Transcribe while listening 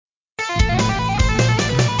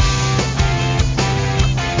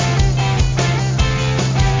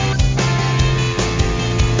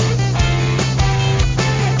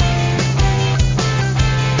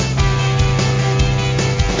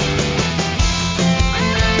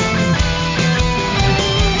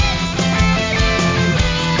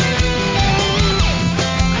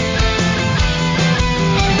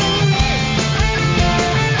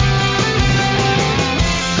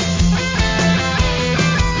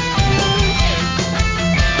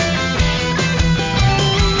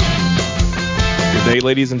day,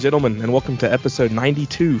 ladies and gentlemen, and welcome to episode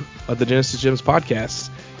 92 of the Genesis Gems podcast.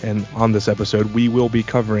 And on this episode, we will be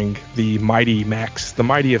covering the Mighty Max, the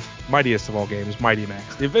mightiest of all games, Mighty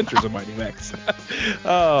Max, the Adventures of Mighty Max.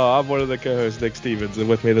 Oh, I'm one of the co-hosts, Nick Stevens, and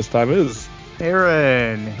with me this time is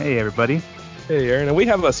Aaron. Hey, everybody. Hey, Aaron, and we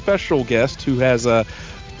have a special guest who has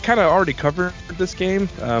kind of already covered this game,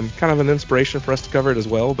 kind of an inspiration for us to cover it as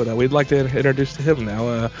well, but we'd like to introduce to him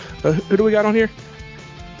now. Who do we got on here?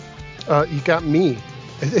 You got me.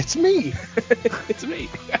 It's me. It's me.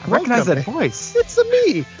 I recognize that voice. It's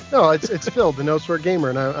me. No, it's Phil, the No Swear Gamer,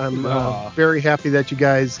 and I'm very happy that you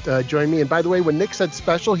guys joined me. And by the way, when Nick said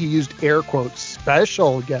special, he used air quotes,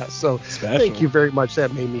 special guest. So Thank you very much.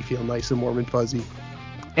 That made me feel nice and warm and fuzzy.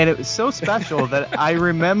 And it was so special that I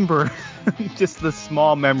remember just the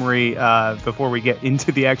small memory before we get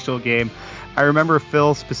into the actual game. I remember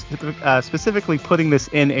Phil specifically putting this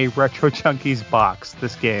in a Retro Junkies box,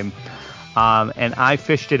 this game. And I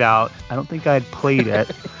fished it out. I don't think I had played it.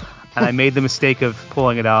 And I made the mistake of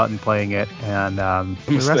pulling it out and playing it. And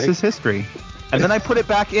the rest is history. And then I put it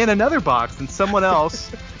back in another box. And someone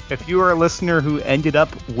else, if you are a listener who ended up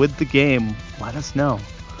with the game, let us know.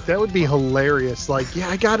 That would be hilarious. Like, yeah,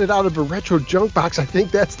 I got it out of a retro junk box. I think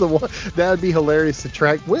that's the one. That would be hilarious to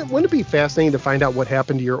track. Wouldn't it be fascinating to find out what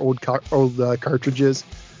happened to your old cartridges?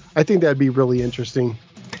 I think that'd be really interesting.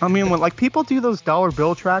 I mean, when people do those dollar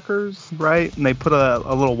bill trackers, right? And they put a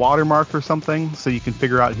little watermark or something so you can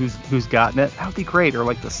figure out who's gotten it. That would be great. Or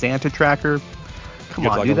like the Santa tracker. Come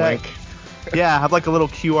on, do that. Yeah, have like a little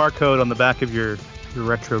QR code on the back of your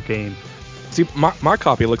retro game. See, my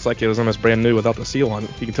copy looks like it was almost brand new without the seal on it.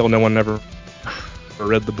 You can tell no one ever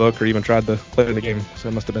read the book or even tried to play the game, so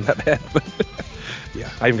it must have been that bad. But yeah,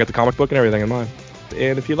 I even got the comic book and everything in mine.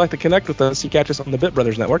 And if you'd like to connect with us, you catch us on the Bit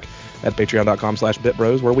Brothers Network at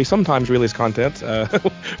patreon.com/bitbros, where we sometimes release content. I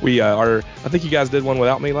think you guys did one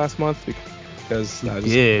without me last month because I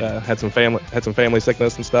just had some family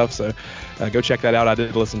sickness and stuff. So go check that out. I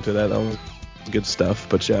did listen to that. That was good stuff.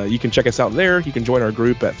 But you can check us out there. You can join our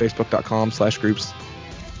group at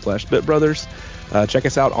facebook.com/groups/bitbrothers. Check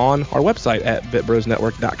us out on our website at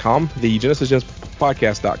bitbrosnetwork.com. The Genesis Gems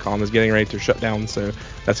podcast.com is getting ready to shut down, so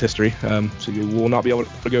that's history. So you will not be able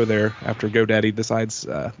to go there after GoDaddy decides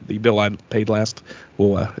the bill I paid last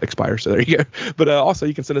will expire. So there you go. But also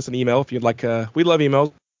you can send us an email if you'd like. We love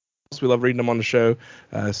emails. We love reading them on the show.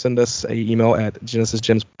 Send us an email at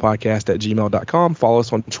genesisgemspodcast@gmail.com. Follow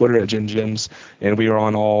us on Twitter at GenGems, and we are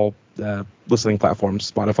on all listening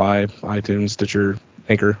platforms: Spotify, iTunes, Stitcher,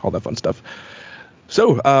 Anchor, all that fun stuff.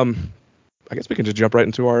 So I guess we can just jump right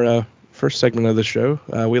into our first segment of the show.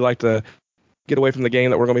 We like to get away from the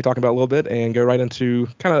game that we're going to be talking about a little bit and go right into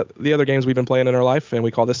kind of the other games we've been playing in our life, and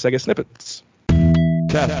we call this Sega Snippets.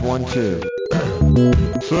 Test 1, 2.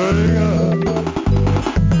 Sega.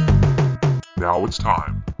 Now it's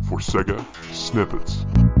time for Sega Snippets.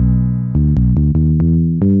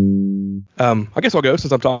 I guess I'll go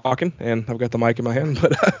since I'm talking and I've got the mic in my hand.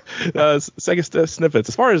 But Sega Snippets,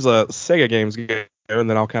 as far as Sega games go, and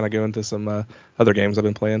then I'll kind of go into some other games I've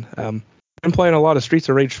been playing. I've been playing a lot of Streets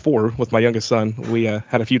of Rage 4 with my youngest son. We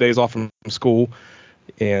had a few days off from school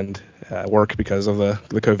and work because of the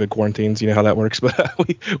COVID quarantines. You know how that works. But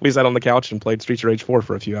we sat on the couch and played Streets of Rage 4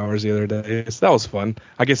 for a few hours the other day. So that was fun.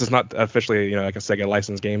 I guess it's not officially like a Sega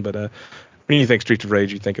licensed game, but when you think Streets of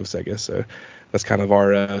Rage, you think of Sega. So that's kind of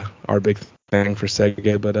our big thing for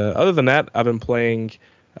Sega. But other than that, I've been playing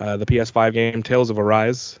the PS5 game Tales of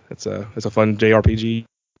Arise. It's a fun JRPG.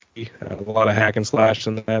 A lot of hack and slash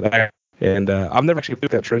in that. And I've never actually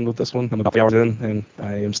took that trend with this one. I'm about 3 hours in, and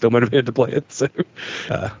I am still motivated to play it. So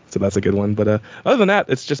that's a good one. But other than that,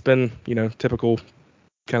 it's just been typical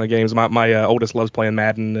kind of games. My oldest loves playing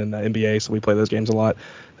Madden and NBA, so we play those games a lot.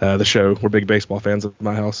 The show, we're big baseball fans at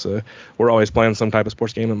my house, so we're always playing some type of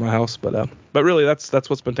sports game at my house. But really, that's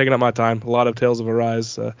what's been taking up my time. A lot of Tales of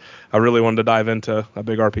Arise. I really wanted to dive into a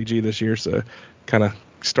big RPG this year, so kind of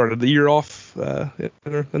started the year off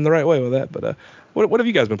in the right way with that. But what have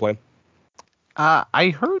you guys been playing?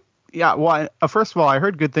 I heard. Yeah, well, first of all, I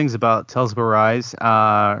heard good things about Tales of Arise.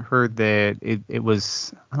 Heard that it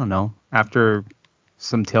was, I don't know, after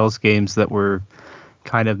some Tales games that were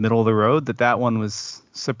kind of middle of the road, that one was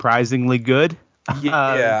surprisingly good.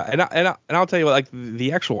 Yeah, and I'll tell you what, like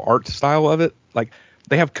the actual art style of it, like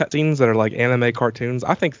they have cutscenes that are like anime cartoons.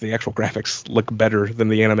 I think the actual graphics look better than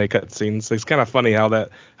the anime cutscenes. It's kind of funny how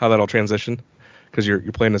that'll transition, because you're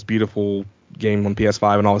playing this beautiful game on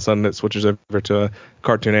PS5 and all of a sudden it switches over to a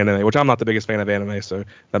cartoon anime, which I'm not the biggest fan of anime, so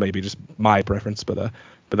that may be just my preference, but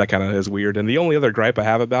that kind of is weird. And the only other gripe I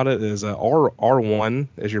have about it is R1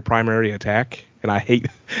 is your primary attack, and I hate.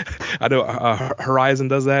 I know Horizon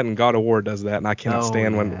does that, and God of War does that, and I cannot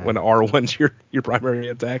stand when R1's your primary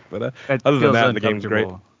attack. But other than that, the game's great.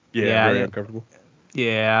 Yeah, very uncomfortable.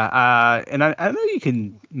 Yeah, and I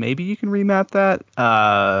know maybe you can remap that.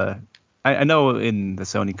 I know in the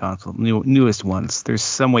Sony console, newest ones, there's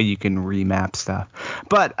some way you can remap stuff.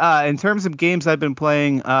 But in terms of games I've been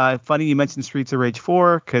playing, funny you mentioned Streets of Rage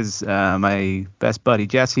 4 because my best buddy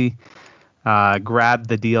Jesse grabbed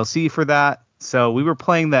the DLC for that. So we were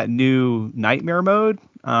playing that new Nightmare mode,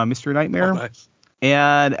 Mystery Nightmare. Oh, nice.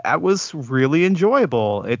 And that was really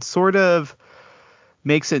enjoyable. It sort of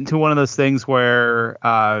makes it into one of those things where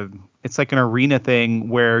it's like an arena thing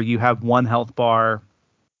where you have one health bar.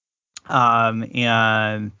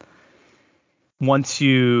 And once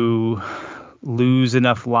you lose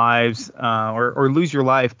enough lives or lose your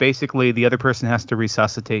life, basically the other person has to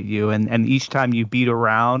resuscitate you. And each time you beat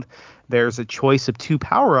around, there's a choice of 2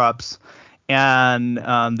 power-ups. And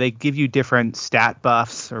they give you different stat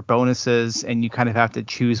buffs or bonuses, and you kind of have to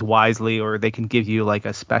choose wisely, or they can give you like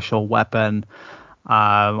a special weapon,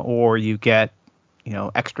 or you get,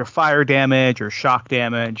 extra fire damage or shock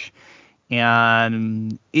damage.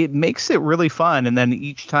 And it makes it really fun. And then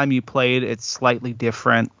each time you play it, it's slightly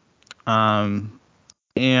different. And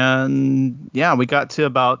yeah, we got to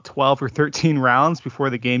about 12 or 13 rounds before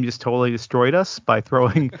the game just totally destroyed us by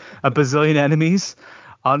throwing a bazillion enemies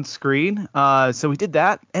on screen. So we did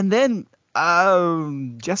that. And then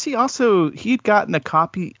Jesse he'd gotten a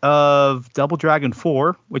copy of Double Dragon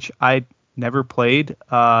 4, which I never played.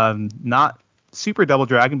 Not Super Double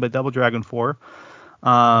Dragon, but Double Dragon 4.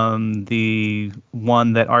 The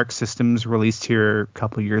one that Arc Systems released here a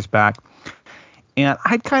couple years back. And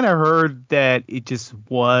I'd kind of heard that it just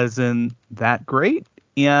wasn't that great.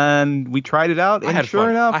 And we tried it out, and sure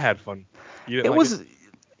enough, I had fun. It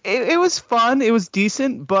was fun. It was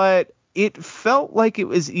decent, but it felt like it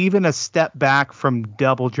was even a step back from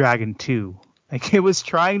Double Dragon 2. Like, it was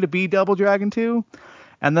trying to be Double Dragon 2,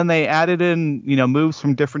 and then they added in, moves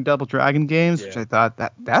from different Double Dragon games, which I thought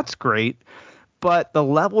that's great. But the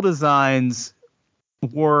level designs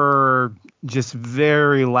were just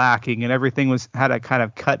very lacking, and everything had a kind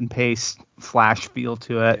of cut and paste Flash feel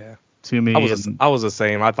to it. Yeah. To me, I was the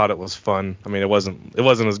same. I thought it was fun. I mean, it wasn't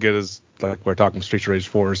as good as like we're talking Streets of Rage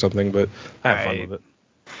 4 or something, but I had fun with it.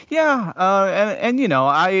 Yeah, and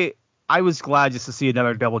I was glad just to see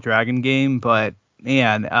another Double Dragon game, but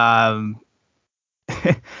man, I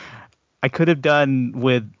could have done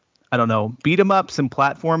with, I don't know, beat 'em ups and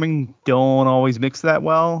platforming don't always mix that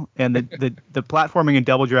well, and the platforming in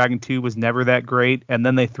Double Dragon 2 was never that great, and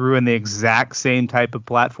then they threw in the exact same type of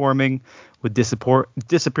platforming with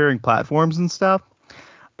disappearing platforms and stuff.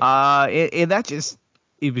 And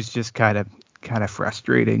it was just kind of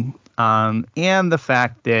frustrating. And the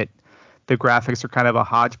fact that the graphics are kind of a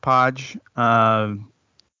hodgepodge of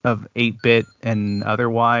 8-bit and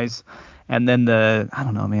otherwise, and then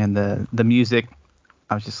the music.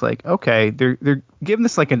 I was just like, okay, they're giving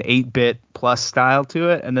this like an 8-bit plus style to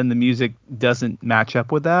it, and then the music doesn't match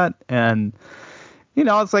up with that. And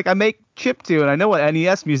it's like I make chiptune, and I know what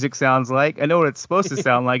NES music sounds like. I know what it's supposed to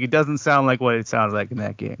sound like. It doesn't sound like what it sounds like in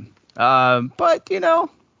that game. But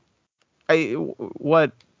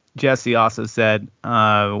what Jesse also said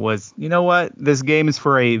was, what, this game is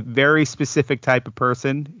for a very specific type of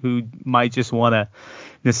person who might just want a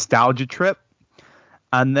nostalgia trip.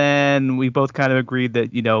 And then we both kind of agreed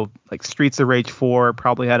that, like Streets of Rage 4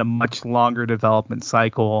 probably had a much longer development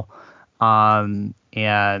cycle. And,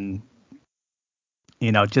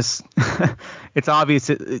 just it's obvious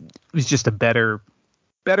it was just a better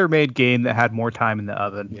made game that had more time in the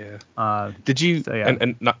oven. Yeah. Did you,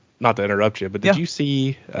 and not to interrupt you, but did you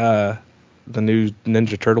see the new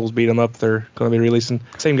Ninja Turtles beat 'em up they're going to be releasing?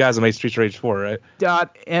 Same guys that made Streets of Rage 4, right?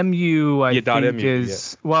 .mu, I think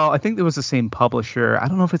is, well, I think it was the same publisher. I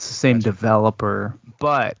don't know if it's the same developer,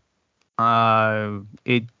 but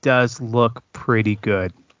it does look pretty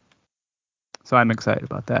good. So I'm excited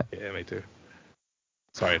about that. Yeah, me too.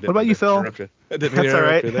 Sorry. What about you, Phil? That's all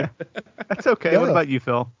right. That's okay. Yeah. What about you,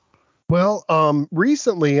 Phil? Well,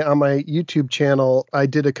 recently on my YouTube channel, I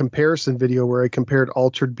did a comparison video where I compared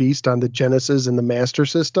Altered Beast on the Genesis and the Master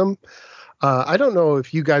System. I don't know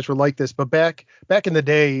if you guys were like this, but back in the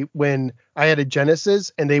day when I had a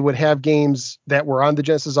Genesis and they would have games that were on the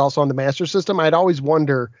Genesis also on the Master System, I'd always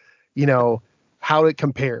wonder, how it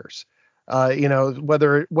compares.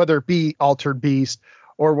 Whether it be Altered Beast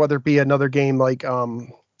or whether it be another game like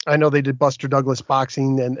I know they did Buster Douglas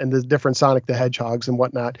boxing and the different Sonic the Hedgehogs and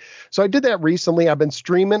whatnot. So I did that recently. I've been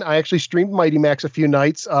streaming. I actually streamed Mighty Max a few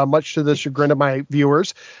nights, much to the chagrin of my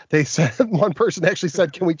viewers. They said, one person actually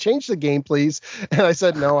said, "Can we change the game, please?" And I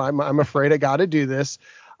said, "No, I'm afraid I got to do this."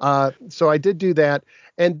 So I did do that.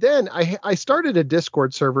 And then I started a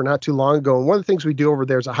Discord server not too long ago. And one of the things we do over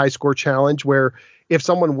there is a high score challenge where if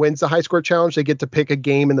someone wins the high score challenge, they get to pick a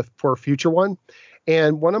game for a future one.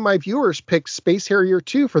 And one of my viewers picked Space Harrier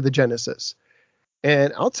 2 for the Genesis.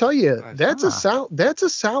 And I'll tell you, that's a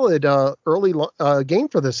solid early game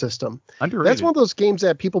for the system. Underrated. That's one of those games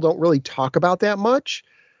that people don't really talk about that much.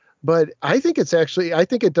 But I think it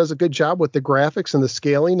does a good job with the graphics and the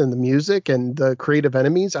scaling and the music and the creative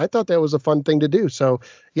enemies. I thought that was a fun thing to do. So,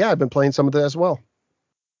 yeah, I've been playing some of that as well.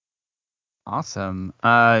 Awesome.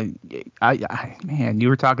 Man, you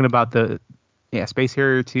were talking about Space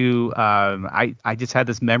Harrier 2. I just had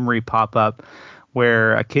this memory pop up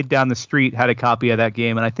where a kid down the street had a copy of that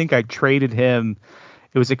game, and I think I traded him.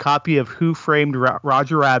 It was a copy of Who Framed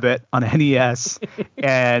Roger Rabbit on NES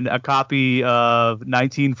and a copy of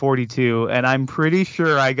 1942, and I'm pretty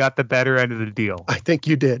sure I got the better end of the deal. I think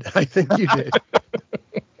you did.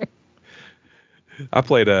 I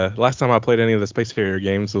played last time I played any of the Space Harrier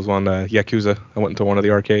games was on Yakuza. I went into one of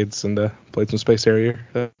the arcades and played some Space Harrier.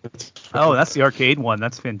 That's the arcade one.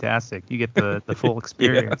 That's fantastic. You get the full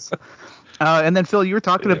experience. And then Phil, you were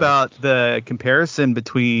talking about the comparison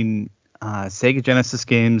between Sega Genesis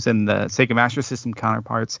games and the Sega Master System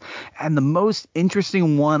counterparts. And the most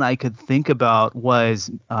interesting one I could think about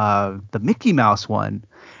was the Mickey Mouse one.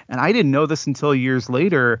 And I didn't know this until years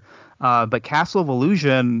later, but Castle of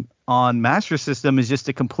Illusion on Master System is just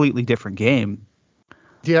a completely different game.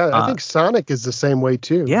 Yeah, I think Sonic is the same way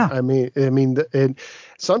too. Yeah. I mean,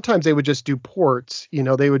 sometimes they would just do ports,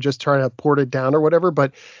 they would just try to port it down or whatever.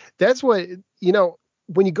 But that's what,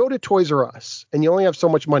 when you go to Toys R Us and you only have so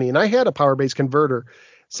much money, and I had a power-based converter,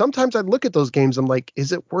 sometimes I'd look at those games. I'm like,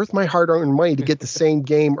 is it worth my hard-earned money to get the same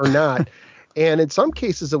game or not? And in some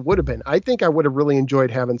cases, it would have been. I think I would have really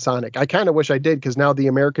enjoyed having Sonic. I kind of wish I did, because now the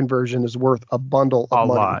American version is worth a bundle of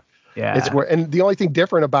money. A lot. Yeah. And the only thing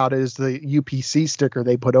different about it is the UPC sticker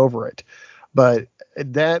they put over it. But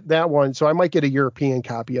that one, so I might get a European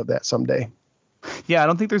copy of that someday. Yeah, I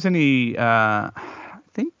don't think there's any.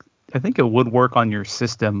 I think it would work on your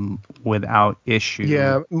system without issue.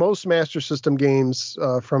 Yeah, most Master System games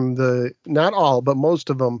not all, but most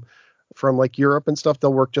of them from like Europe and stuff,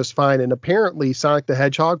 they'll work just fine. And apparently Sonic the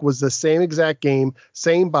Hedgehog was the same exact game,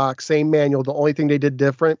 same box, same manual. The only thing they did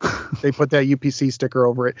different, they put that UPC sticker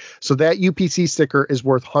over it. So that UPC sticker is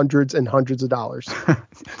worth hundreds and hundreds of dollars.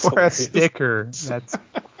 For a sticker. That's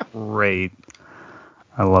great.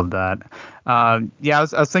 I love that. I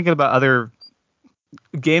was thinking about other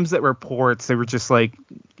games that were ports. They were just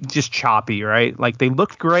choppy, right? Like they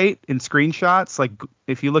looked great in screenshots. Like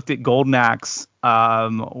if you looked at Golden Axe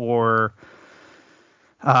or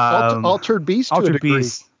Altered Beast. Altered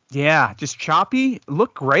Beast. Yeah, just choppy.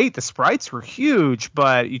 Looked great. The sprites were huge,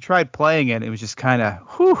 but you tried playing it, it was just kind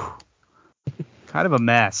of a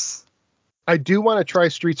mess. I do want to try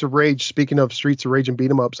Streets of Rage. Speaking of Streets of Rage and beat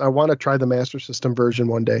 'em ups, I want to try the Master System version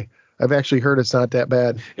one day. I've actually heard it's not that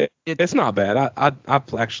bad. It's not bad. I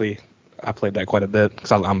played that quite a bit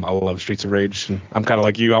because I love Streets of Rage, and I'm kind of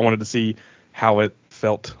like you. I wanted to see how it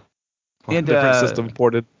felt on a different system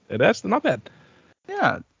ported. That's not bad.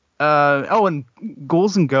 Yeah. And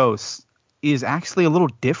Ghouls and Ghosts is actually a little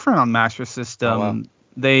different on Master System. Oh, wow.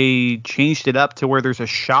 They changed it up to where there's a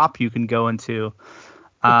shop you can go into,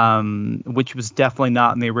 which was definitely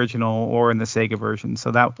not in the original or in the Sega version. So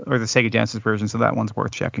or the Sega Genesis version. So that one's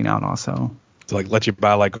worth checking out also. To let you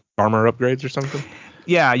buy armor upgrades or something.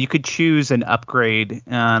 Yeah, you could choose an upgrade,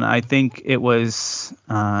 and I think it was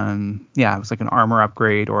it was like an armor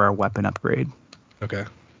upgrade or a weapon upgrade. Okay.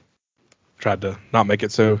 Tried to not make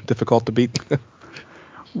it so difficult to beat.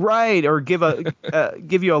 Right, or give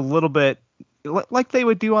you a little bit like they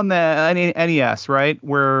would do on the NES, right?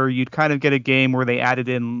 Where you'd kind of get a game where they added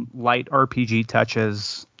in light RPG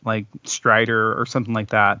touches like Strider or something like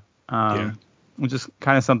that. Which is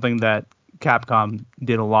kind of something that Capcom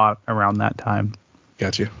did a lot around that time.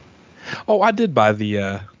 Got you. Oh, I did buy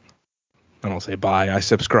I don't say buy. I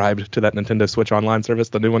subscribed to that Nintendo Switch Online service,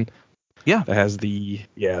 the new one. Yeah. That has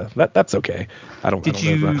that's okay. Did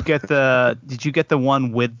you get the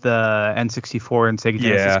one with the N64 and Sega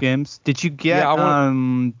Genesis games? Did you get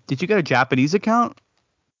a Japanese account?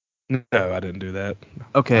 No, I didn't do that.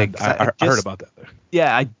 Okay. I heard about that though.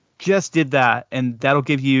 Yeah, I just did that, and that'll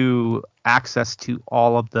give you access to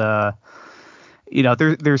all of the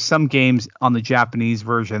there's some games on the Japanese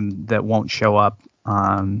version that won't show up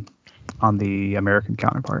on the American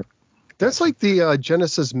counterpart. That's like the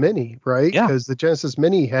Genesis Mini, right? Yeah. Because the Genesis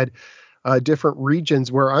Mini had different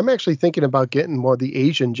regions where I'm actually thinking about getting more of the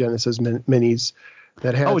Asian Genesis Minis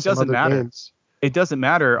that had it some doesn't other matter. games. It doesn't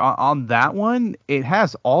matter. On that one, it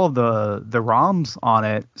has all of the ROMs on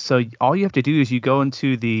it. So all you have to do is you go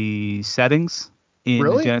into the settings in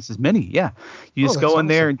the Genesis Mini. Yeah. You just go in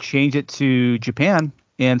there and change it to Japan,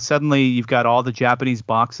 and suddenly you've got all the Japanese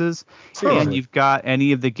boxes, and you've got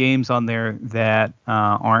any of the games on there that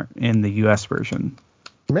aren't in the US version.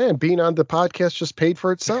 Man, being on the podcast just paid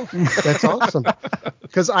for itself. That's awesome.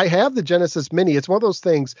 Because I have the Genesis Mini. It's one of those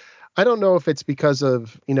things. I don't know if it's because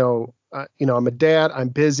of, I'm a dad, I'm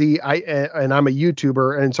busy, and I'm a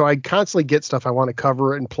YouTuber, and so I constantly get stuff I want to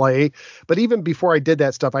cover and play. But even before I did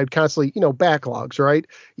that stuff, I'd constantly, backlogs, right?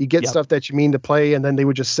 You get stuff that you mean to play, and then they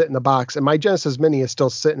would just sit in the box. And my Genesis Mini is still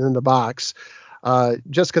sitting in the box.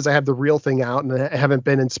 Just because I have the real thing out and I haven't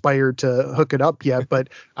been inspired to hook it up yet, but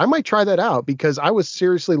I might try that out because I was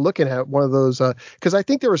seriously looking at one of those, because I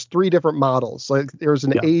think there was 3 different models. Like there was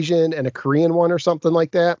an Asian and a Korean one or something like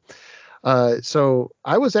that. So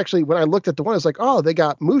I was actually, when I looked at the one, I was like, oh, they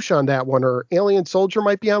got Moosh on that one, or Alien Soldier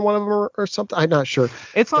might be on one of them or something. I'm not sure.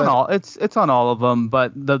 It's on all of them,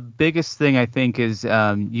 but the biggest thing I think is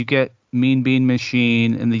you get Mean Bean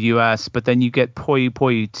Machine in the US, but then you get Puyo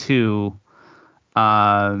Puyo 2.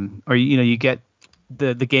 Or you get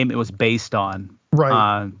the game it was based on,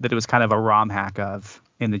 right? That it was kind of a ROM hack of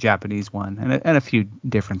in the Japanese one, and a few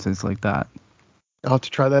differences like that. I'll have to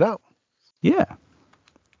try that out. Yeah.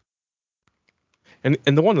 And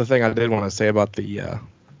the one other thing I did want to say about the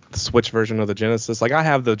Switch version of the Genesis, like I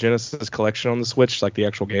have the Genesis collection on the Switch, like the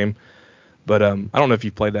actual game, but I don't know if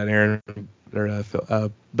you've played that, Aaron, or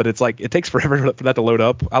Phil, but it's like it takes forever for that to load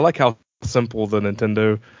up. I like how simple the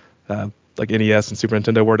Nintendo. Like NES and Super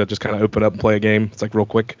Nintendo were to just kind of open up and play a game. It's like real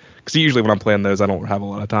quick. Because usually when I'm playing those, I don't have a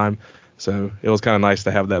lot of time. So it was kind of nice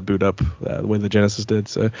to have that boot up the way the Genesis did.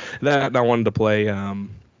 So that, and I wanted to play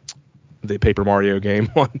the Paper Mario game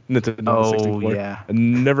on Nintendo 64. Oh, yeah. I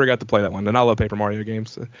never got to play that one. And I love Paper Mario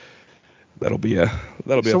games. So that'll be a fun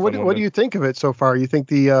one. So what do you think of it so far? You think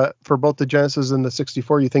for both the Genesis and the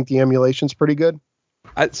 64, you think the emulation's pretty good?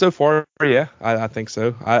 So far, yeah, I think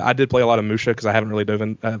so. I did play a lot of Musha because I haven't really dove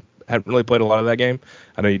in. Haven't really played a lot of that game.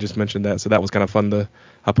 I know you just mentioned that, so that was kind of fun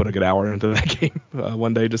I put a good hour into that game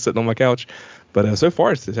one day just sitting on my couch. But so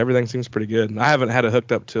far, everything seems pretty good. I haven't had it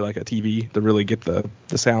hooked up to like a TV to really get the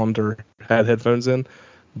sound or had headphones in.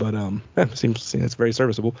 But it seems it's very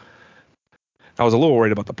serviceable. I was a little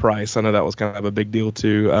worried about the price. I know that was kind of a big deal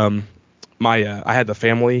too. I had the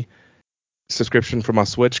family subscription for my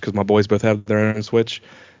Switch because my boys both have their own Switch.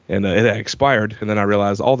 And it had expired, and then I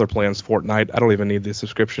realized all their plans Fortnite. I don't even need the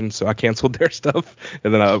subscription, so I canceled their stuff,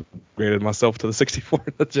 and then I upgraded myself to the 64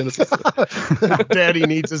 and the Genesis. Daddy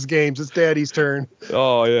needs his games. It's Daddy's turn.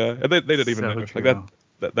 Oh yeah, and they didn't even know. True.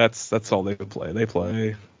 Like that's all they play. They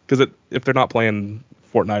play because if they're not playing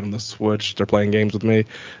Fortnite on the Switch, they're playing games with me.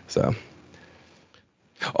 So.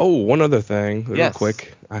 Oh, one other thing, real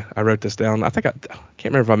quick. I wrote this down. I think I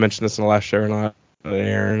can't remember if I mentioned this in the last show or not.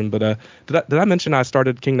 Aaron, but did I mention I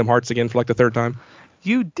started Kingdom Hearts again for like the 3rd time?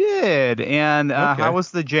 You did, and how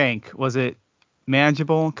was the jank? Was it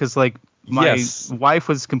manageable? Because like my wife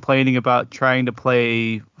was complaining about trying to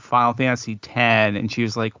play Final Fantasy X, and she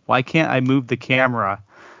was like, "Why can't I move the camera?"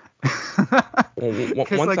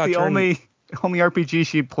 Because like the only RPG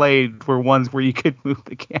she played were ones where you could move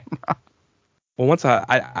the camera. Well, once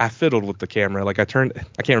I fiddled with the camera, like I can't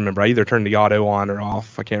remember. I either turned the auto on or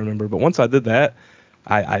off. I can't remember. But once I did that,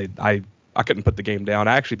 I couldn't put the game down.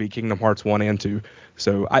 I actually beat Kingdom Hearts 1 and 2.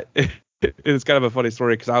 So it's kind of a funny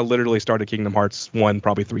story because I literally started Kingdom Hearts 1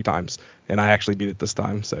 probably 3 times, and I actually beat it this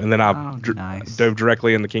time. So and then I dove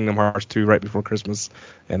directly into Kingdom Hearts 2 right before Christmas,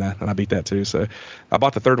 and I beat that too. So I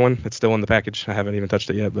bought the 3rd one. It's still in the package. I haven't even touched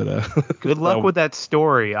it yet. But good luck with that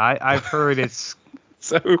story. I've heard it's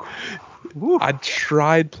so. I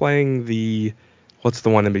tried playing what's the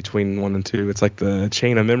one in between 1 and 2? It's like the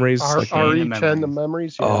Chain of Memories. RE10 of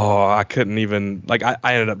Memories. Yeah. Oh, I couldn't even I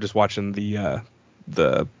ended up just watching the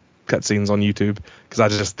cutscenes on YouTube because I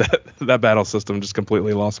just that battle system just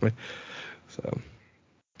completely lost me. So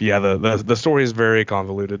yeah, the story is very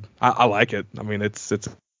convoluted. I like it. I mean, it's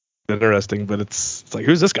interesting, but it's like,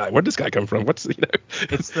 who's this guy? Where'd this guy come from? It's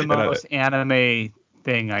the most anime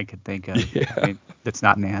thing I could think of. Yeah. I mean, that's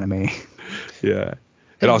not an anime. Yeah.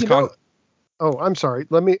 I'm sorry.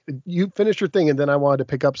 You finish your thing, and then I wanted to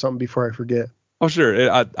pick up something before I forget. Oh, sure.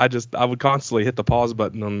 I would constantly hit the pause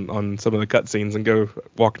button on some of the cutscenes and go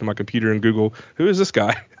walk to my computer and Google, who is this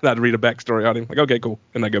guy? And I'd read a backstory on him. Like, okay, cool.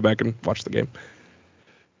 And I go back and watch the game.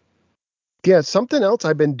 Yeah, something else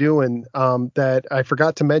I've been doing that I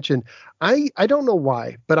forgot to mention. I don't know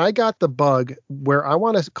why, but I got the bug where I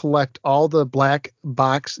want to collect all the black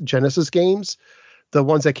box Genesis games, the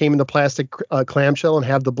ones that came in the plastic clamshell and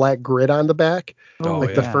have the black grid on the back,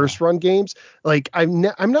 like the first run games. Like I'm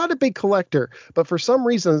not a big collector, but for some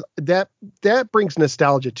reason that brings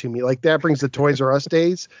nostalgia to me. Like that brings the Toys R Us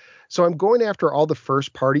days. So I'm going after all the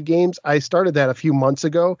first party games. I started that a few months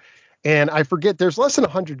ago. And I forget there's less than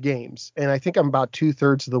 100 games, and I think I'm about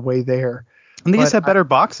 2/3 of the way there. And they just have better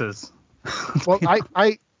boxes. Well,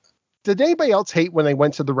 I did anybody else hate when they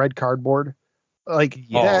went to the red cardboard? Like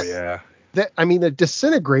that I mean, it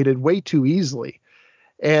disintegrated way too easily.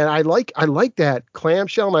 And I like that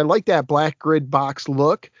clamshell, and I like that black grid box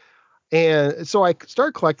look. And so I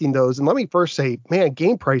started collecting those. And let me first say, man,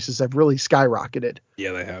 game prices have really skyrocketed.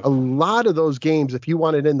 Yeah, they have. A lot of those games, if you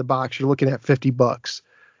want it in the box, you're looking at $50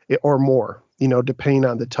 or more, depending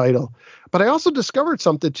on the title. But I also discovered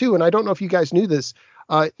something too, and I don't know if you guys knew this.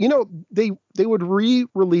 They would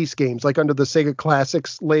re-release games like under the Sega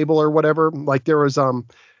Classics label or whatever. Like there was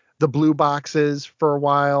the blue boxes for a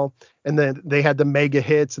while, and then they had the mega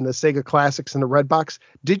hits and the Sega Classics and the red box.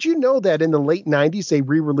 Did you know that in the late 90s they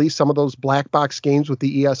re-released some of those black box games with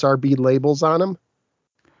the ESRB labels on them?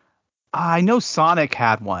 I know Sonic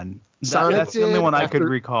had one. That's the only one I could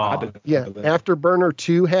recall. Afterburner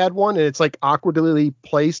 2 had one, and it's like awkwardly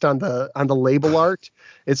placed on the label art.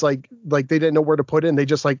 It's like they didn't know where to put it, and they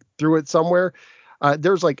just like threw it somewhere.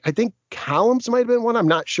 There's like, I think Columns might have been one, I'm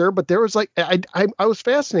not sure, but there was like, I was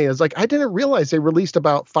fascinated. I was like, I didn't realize they released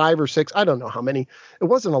about 5 or 6, I don't know how many. It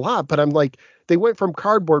wasn't a lot, but I'm like, they went from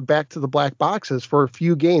cardboard back to the black boxes for a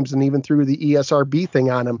few games and even threw the ESRB thing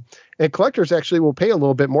on them. And collectors actually will pay a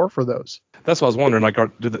little bit more for those. That's what I was wondering. Like,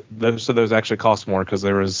 so those actually cost more because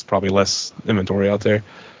there was probably less inventory out there?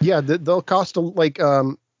 Yeah, they'll cost like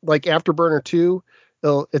Afterburner 2.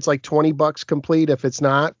 It's like $20 complete if it's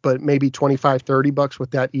not, but maybe $25-$30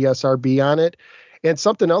 with that ESRB on it. And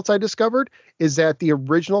something else I discovered is that the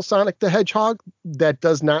original Sonic the Hedgehog that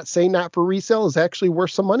does not say not for resale is actually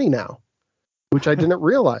worth some money now, which I didn't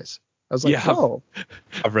realize. I was like, oh.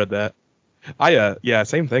 I've read that.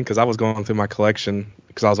 Same thing, because I was going through my collection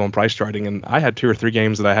because I was on price charting, and I had 2 or 3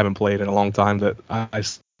 games that I haven't played in a long time that I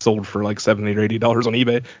sold for like $70 or $80 on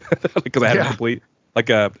eBay because I had it complete. Like,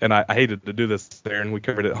 and I hated to do this there, and we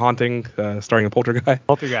covered it, Haunting, starring a Poltergeist.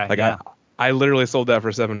 I literally sold that for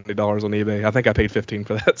 $70 on eBay. I think I paid $15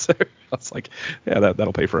 for that. So I was like, yeah,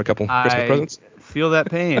 that'll pay for a couple Christmas presents. Feel that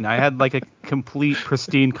pain. I had like a complete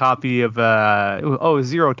pristine copy of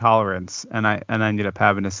Zero Tolerance, and I ended up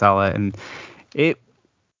having to sell it. And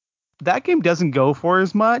that game doesn't go for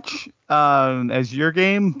as much as your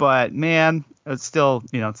game, but man, it's still,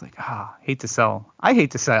 it's like, I hate to sell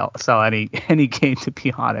any game, to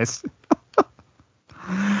be honest. But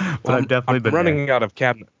I've definitely been running out of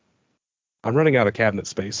cabinet. I'm running out of cabinet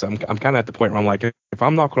space. I'm kind of at the point where I'm like, if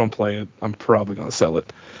I'm not going to play it, I'm probably going to sell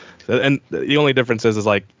it. And the only difference is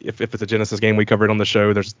like if it's a Genesis game we covered on the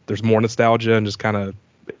show, there's more nostalgia and just kind of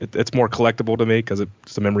it's more collectible to me because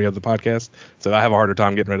it's a memory of the podcast. So I have a harder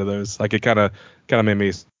time getting rid of those. Like it kind of made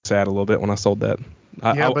me sad a little bit when I sold that.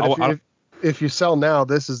 If you sell now,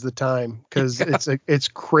 this is the time because it's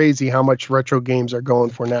crazy how much retro games are going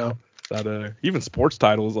for now. Even sports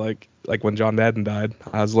titles like when John Madden died,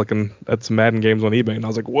 I was looking at some Madden games on eBay and I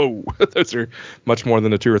was like, whoa, those are much more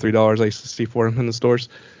than the $2 or $3 I used to see for them in the stores.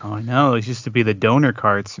 Oh, I know. It used to be the donor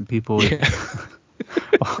cards and people would,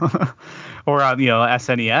 or on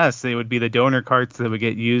SNES, they would be the donor cards that would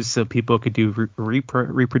get used so people could do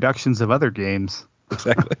reproductions of other games.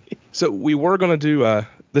 Exactly. So we were going to do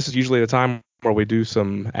this is usually a time where we do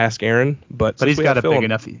some Ask Aaron, but he's got a big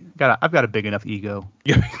enough. I've got a big enough ego.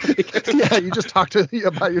 Yeah, you just talked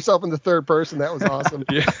about yourself in the third person. That was awesome.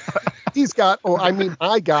 Yeah. He's got. Oh, I mean,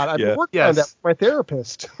 I've been working on that with my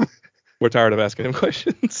therapist. We're tired of asking him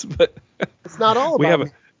questions, but it's not all about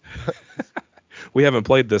me. We haven't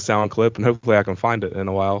played this sound clip, and hopefully I can find it in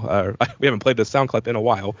a while. We haven't played this sound clip in a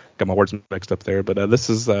while. Got my words mixed up there, but this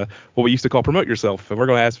is what we used to call Promote Yourself. And we're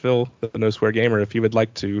going to ask Phil, the No Swear Gamer, if he would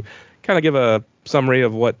like to kind of give a summary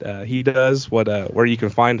of what he does, where you can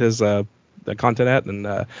find his content at, and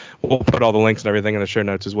we'll put all the links and everything in the show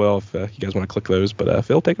notes as well if you guys want to click those. But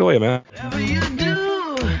Phil, take it away, man. Whatever you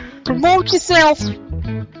do, promote yourself.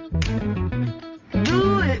 Do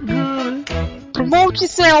it good. Promote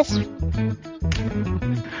yourself.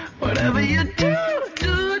 Whatever you do,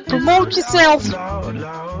 promote yourself.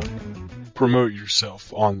 promote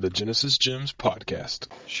yourself on the Genesis Gems podcast.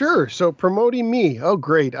 Sure. So promoting me. Oh,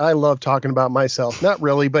 great. I love talking about myself. Not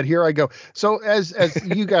really, but here I go. So as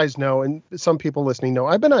you guys know, and some people listening know,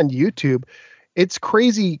 I've been on YouTube. It's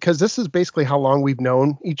crazy because this is basically how long we've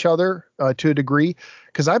known each other to a degree,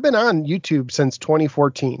 because I've been on YouTube since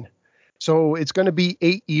 2014. So it's going to be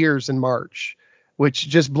 8 years in March, which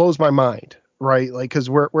just blows my mind, right? Like, because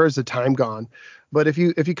where's the time gone? But if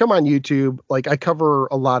you come on YouTube, like I cover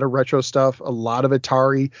a lot of retro stuff, a lot of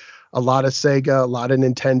Atari, a lot of Sega, a lot of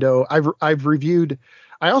Nintendo. I've reviewed.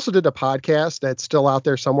 I also did a podcast that's still out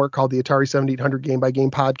there somewhere called the Atari 7800 Game by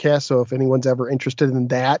Game Podcast. So if anyone's ever interested in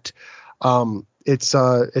that, it's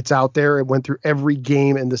out there. It went through every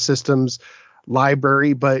game in the system's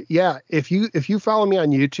library. But yeah, if you follow me on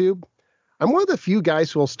YouTube, I'm one of the few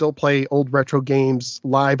guys who will still play old retro games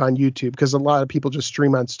live on YouTube, because a lot of people just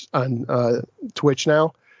stream on Twitch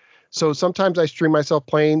now. So sometimes I stream myself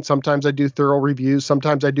playing. Sometimes I do thorough reviews.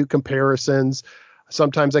 Sometimes I do comparisons.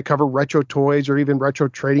 Sometimes I cover retro toys or even retro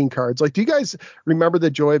trading cards. Like, do you guys remember the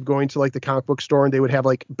joy of going to like the comic book store and they would have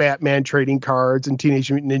like Batman trading cards and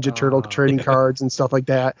Teenage Mutant Ninja Turtle trading cards and stuff like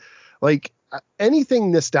that? Like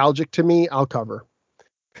anything nostalgic to me, I'll cover.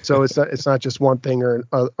 So it's not just one thing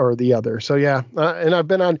or the other. So yeah, and I've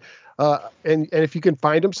been on and if you can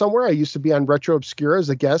find them somewhere, I used to be on Retro Obscura as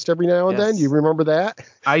a guest every now and then. You remember that?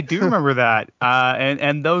 I do remember that.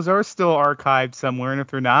 And those are still archived somewhere. And if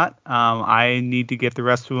they're not, I need to get the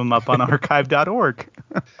rest of them up on archive.org.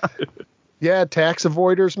 Yeah, tax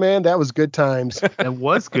avoiders, man, that was good times. It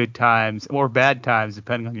was good times or bad times,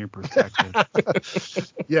 depending on your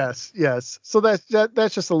perspective. Yes. So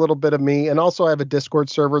that's just a little bit of me. And also I have a Discord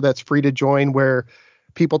server that's free to join where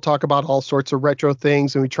people talk about all sorts of retro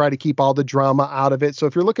things, and we try to keep all the drama out of it. So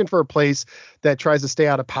if you're looking for a place that tries to stay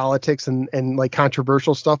out of politics and like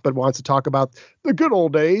controversial stuff, but wants to talk about the good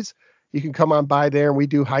old days, you can come on by there, and we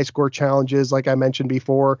do high score challenges, like I mentioned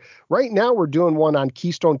before. Right now, we're doing one on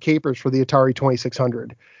Keystone Capers for the Atari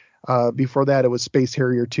 2600. Before that, it was Space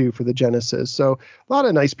Harrier 2 for the Genesis. So a lot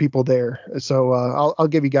of nice people there. So I'll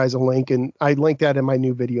give you guys a link, and I link that in my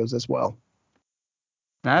new videos as well.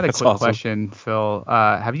 I had a quick question, Phil.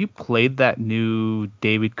 Have you played that new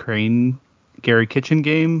David Crane, Gary Kitchen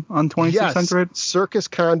game on 2600? Yes, Circus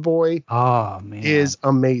Convoy. Oh man, is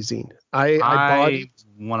amazing. I bought it.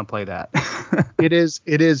 Want to play that. It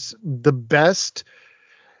is the best.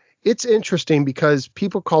 It's interesting because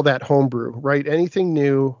people call that homebrew, right? Anything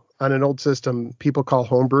new on an old system, people call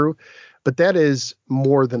homebrew, but that is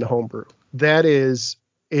more than homebrew. It is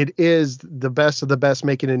the best of the best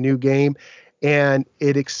making a new game, and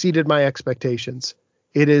it exceeded my expectations.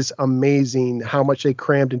 It is amazing how much they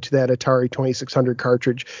crammed into that Atari 2600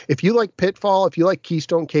 cartridge. If you like Pitfall, if you like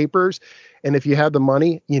Keystone Capers, and if you have the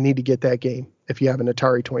money, you need to get that game if you have an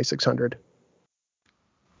Atari 2600.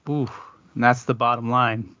 Ooh, and that's the bottom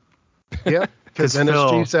line. Yeah, because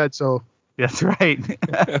NSG said so. That's right.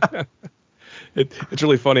 It's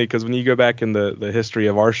really funny because when you go back in the history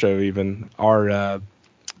of our show, even our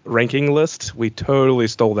ranking list, we totally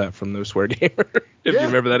stole that from No Swear Gamer. If you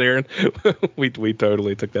remember that, Aaron, we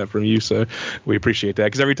totally took that from you. So we appreciate that,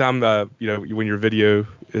 because every time when your video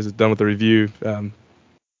is done with the review,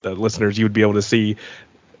 the listeners, you would be able to see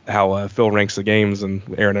how Phil ranks the games, and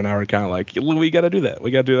Aaron and I were kind of like, we got to do that. We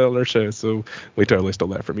got to do that on our show. So we totally stole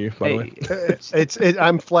that from you, by the way.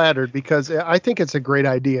 I'm flattered, because I think it's a great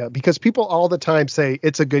idea, because people all the time say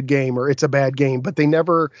it's a good game or it's a bad game, but they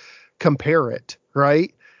never compare it,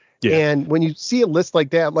 right? Yeah. And when you see a list like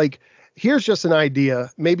that, like, here's just an idea.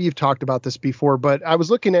 Maybe you've talked about this before, but I was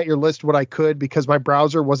looking at your list what I could, because my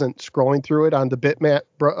browser wasn't scrolling through it on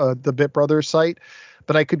the the Bit Brothers site.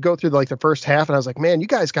 But I could go through like the first half, and I was like, man, you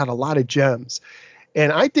guys got a lot of gems.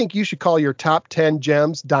 And I think you should call your top 10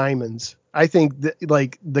 gems diamonds. I think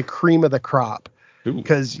like the cream of the crop,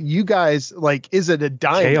 because you guys, like, is it a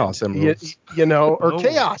diamond? Chaos emeralds. Or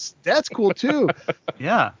chaos. That's cool too.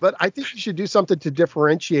 Yeah. But I think you should do something to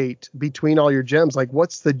differentiate between all your gems. Like,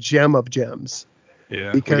 what's the gem of gems?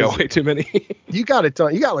 Yeah, because we got way too many. You got it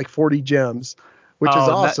done. You got like 40 gems, which is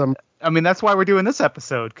awesome. That's why we're doing this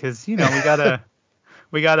episode, because,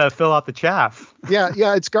 we gotta fill out the chaff. Yeah,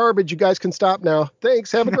 it's garbage. You guys can stop now.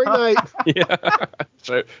 Thanks. Have a great night.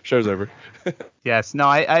 Yeah. Show's over. Yes. No,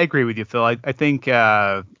 I agree with you, Phil. I think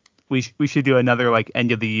we should do another like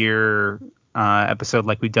end of the year episode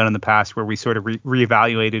like we've done in the past, where we sort of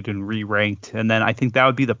reevaluated and re-ranked, and then I think that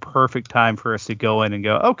would be the perfect time for us to go in and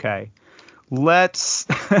go, okay, let's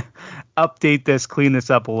update this, clean this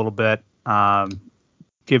up a little bit,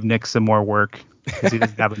 give Nick some more work. because he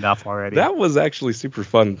doesn't have enough already. That was actually super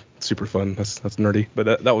fun. Super fun. That's nerdy,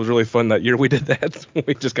 but that was really fun that year we did that.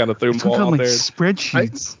 We just kind of threw them all out there.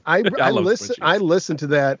 Spreadsheets. I listened to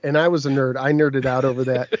that, and I was a nerd. I nerded out over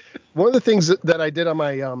that. One of the things that I did on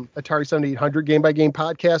my Atari 7800 Game by Game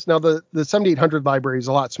podcast. Now the 7800 library is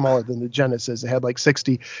a lot smaller than the Genesis. It had like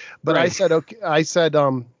 60, but right.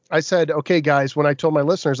 I said, okay, guys. When I told my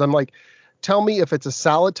listeners, I'm like, tell me if it's a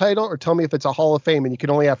solid title or tell me if it's a Hall of Fame, and you can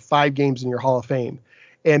only have 5 games in your Hall of Fame.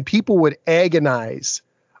 And people would agonize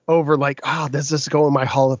over like, does this go in my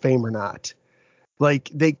Hall of Fame or not?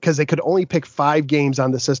 Like because they could only pick 5 games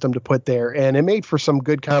on the system to put there, and it made for some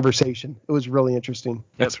good conversation. It was really interesting.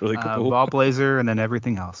 That's really cool. Ball Blazer and then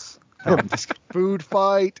everything else. Food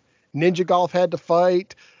Fight, Ninja Golf had to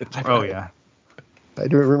fight. Yeah. I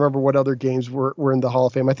don't remember what other games were in the Hall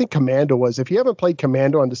of Fame. I think Commando was. If you haven't played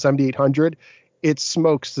Commando on the 7800, it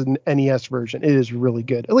smokes the NES version. It is really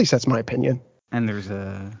good. At least that's my opinion. And there's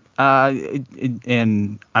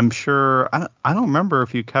and I'm sure I don't remember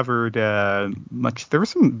if you covered much. There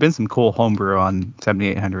was been some cool homebrew on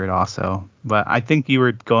 7800 also, but I think you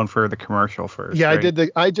were going for the commercial first. Yeah, right?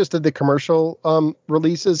 I just did the commercial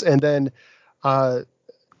releases, and then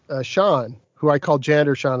Sean, who I call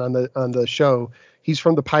Janitor Sean on the show, he's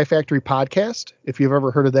from the Pie Factory podcast. If you've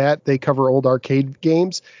ever heard of that, they cover old arcade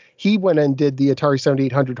games. He went and did the Atari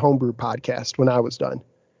 7800 homebrew podcast when I was done.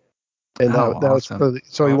 And that awesome. was really,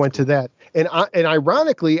 so he went to that. And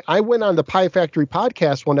ironically, I went on the Pie Factory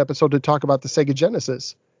podcast one episode to talk about the Sega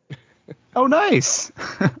Genesis. Oh, nice.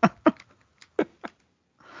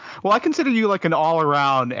 Well, I consider you like an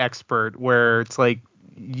all-around expert where it's like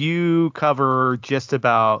you cover just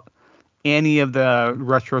about any of the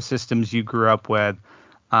retro systems you grew up with.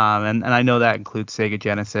 And I know that includes Sega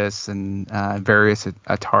Genesis and various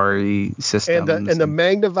Atari systems. And the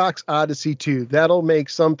Magnavox Odyssey 2. That'll make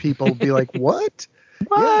some people be like, what?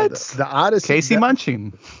 What? Yeah, the Odyssey. Casey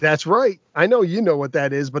Munching. That's right. I know you know what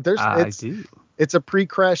that is, but I do. It's a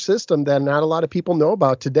pre-crash system that not a lot of people know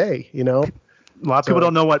about today, you know? A lot of people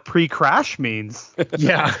don't know what pre-crash means.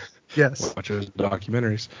 Yeah. Yes. Watch those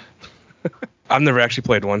documentaries. I've never actually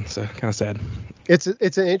played one, so kind of sad. It's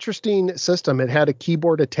an interesting system. It had a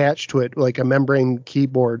keyboard attached to it, like a membrane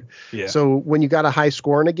keyboard. Yeah. So when you got a high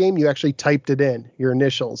score in a game, you actually typed it in, your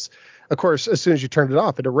initials. Of course, as soon as you turned it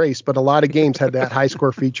off, it erased, but a lot of games had that high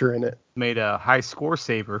score feature in it. Made a high score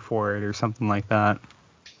saver for it or something like that.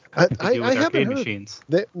 I haven't heard machines.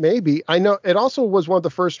 That. Maybe. I know it also was one of the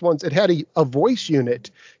first ones. It had a voice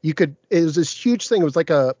unit. It was this huge thing. It was like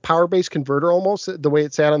a power base converter almost, the way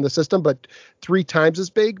it sat on the system, but 3 times as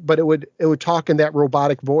big. But it would talk in that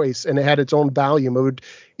robotic voice, and it had its own volume.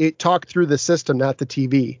 It talked through the system, not the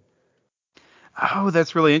TV. Oh,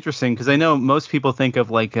 that's really interesting, because I know most people think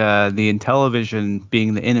of like the Intellivision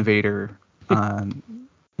being the innovator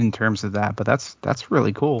in terms of that, but that's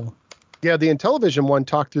really cool. Yeah, the Intellivision one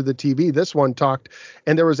talked through the TV. This one talked,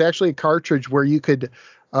 and there was actually a cartridge where you could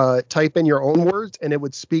type in your own words, and it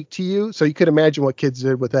would speak to you. So you could imagine what kids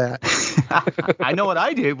did with that. I know what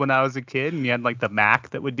I did when I was a kid, and you had like the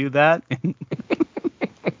Mac that would do that.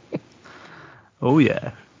 Oh,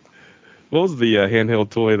 yeah. What was the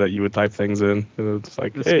handheld toy that you would type things in? And it's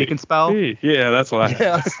like, the speak and spell? B. Yeah, that's what I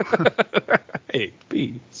had. A,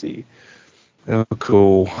 B, C. Oh,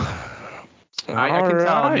 cool. I can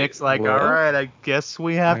tell Nick's like, all right, I guess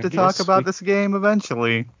we have to talk about this game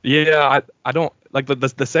eventually. Yeah, I don't like the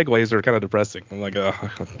segues are kind of depressing. I'm like,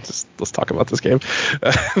 let's talk about this game.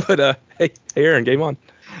 But hey, Aaron, game on.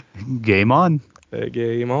 Game on.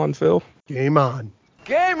 Game on, Phil. Game on.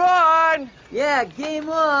 Game on! Yeah, game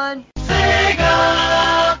on.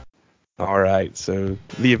 Sega! All right, so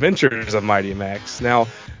The Adventures of Mighty Max. Now,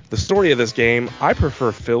 the story of this game, I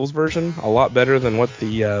prefer Phil's version a lot better than what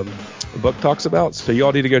the book talks about. So you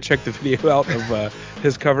all need to go check the video out of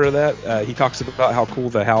his cover of that. He talks about how cool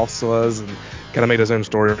the house was and kind of made his own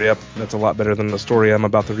story up. That's a lot better than the story I'm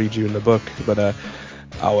about to read you in the book. But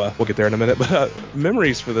we'll get there in a minute. But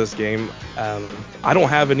memories for this game, I don't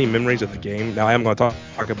have any memories of the game. Now I am going to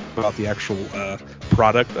talk about the actual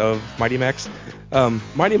product of Mighty Max.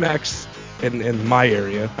 Mighty Max in my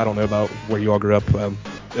area, I don't know about where you all grew up.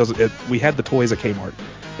 We had the toys at Kmart,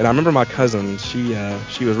 and I remember my cousin. She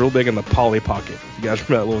was real big in the Polly Pocket. You guys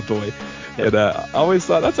remember that little toy? And I always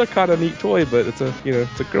thought that's a kind of neat toy, but it's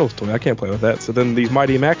a girl's toy. I can't play with that. So then these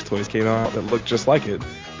Mighty Max toys came out that looked just like it,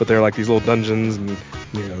 but they're like these little dungeons, and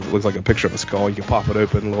it looks like a picture of a skull. You can pop it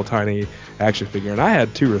open, a little tiny action figure. And I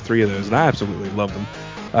had 2 or 3 of those, and I absolutely loved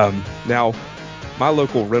them. Now, my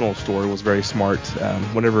local rental store was very smart.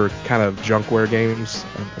 Whenever kind of junkware games,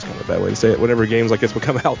 that's kind of a bad way to say it, whenever games like this would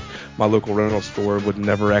come out, my local rental store would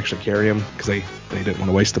never actually carry them because they didn't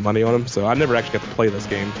want to waste the money on them. So I never actually got to play this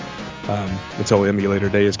game until emulator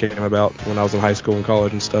days came about when I was in high school and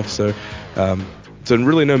college and stuff. So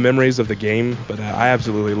really no memories of the game, but I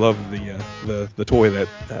absolutely loved the toy that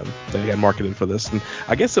they had marketed for this. And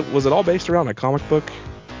I guess was it all based around a comic book?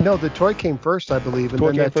 No, the toy came first, I believe, and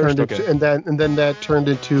then that turned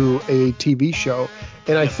into a TV show.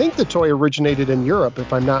 And I think the toy originated in Europe,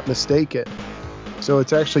 if I'm not mistaken. So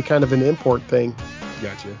it's actually kind of an import thing.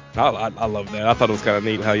 Gotcha. I love that. I thought it was kind of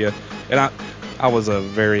neat how you. And I was a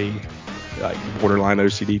very borderline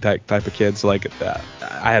OCD type of kid, so I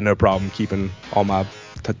had no problem keeping all my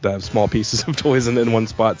small pieces of toys in one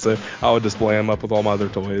spot, so I would display them up with all my other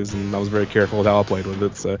toys, and I was very careful with how I played with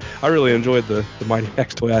it. So I really enjoyed the Mighty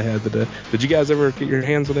Axe toy I had today. Did you guys ever get your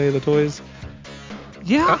hands on any of the toys?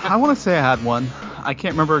 Yeah, I want to say I had one. I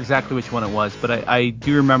can't remember exactly which one it was, but I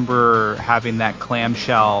do remember having that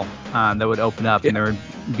clamshell that would open up, and there would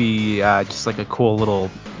be just like a cool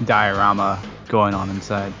little diorama going on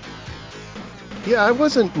inside. Yeah, I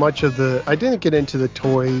wasn't much of I didn't get into the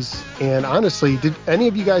toys, and honestly, did any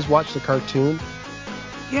of you guys watch the cartoon?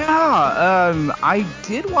 Yeah, I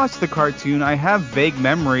did watch the cartoon. I have vague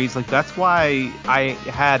memories. That's why I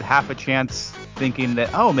had half a chance thinking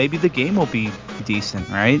that, maybe the game will be decent,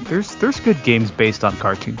 right? There's good games based on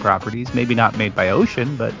cartoon properties, maybe not made by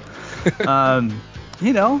Ocean, but, I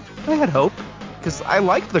had hope, because I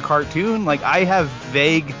liked the cartoon. I have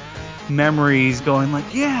vague memories going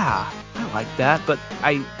I like that, but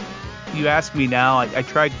you ask me now, I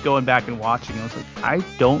tried going back and watching, and I was like, I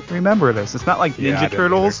don't remember this. It's not like Ninja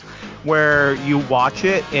Turtles where you watch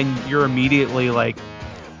it and you're immediately like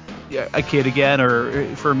a kid again, or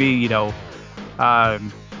for me,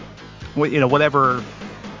 whatever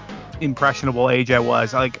impressionable age I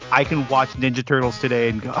was, I can watch Ninja Turtles today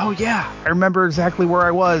and go, oh yeah, I remember exactly where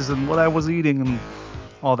I was and what I was eating and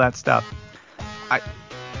all that stuff.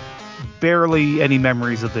 Barely any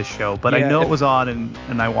memories of this show, but I know it was on,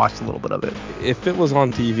 and I watched a little bit of it. If it was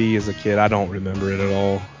on TV as a kid, I don't remember it at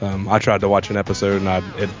all. I tried to watch an episode, and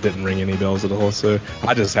it didn't ring any bells at all, so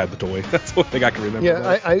I just had the toy. That's the only thing I can remember.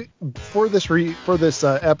 Yeah, I for this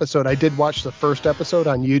episode, I did watch the first episode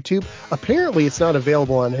on YouTube. Apparently, it's not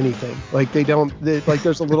available on anything.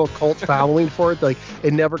 There's a little cult following for it.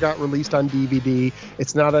 It never got released on DVD.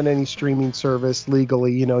 It's not on any streaming service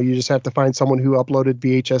legally. You just have to find someone who uploaded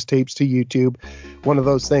VHS tapes to YouTube, one of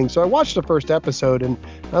those things. So I watched the first episode, and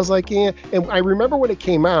I was like, yeah. And I remember when it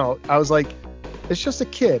came out, I was like, it's just a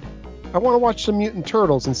kid. I want to watch some Mutant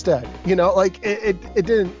Turtles instead. It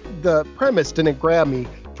didn't. The premise didn't grab me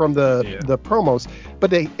from the promos,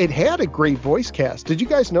 but it had a great voice cast. Did you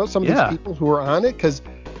guys know some of these people who were on it? Because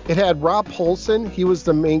it had Rob Paulsen. He was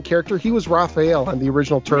the main character. He was Raphael on the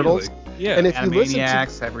original Turtles. Really? Yeah. And if you listen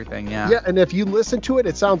to everything, and if you listen to it,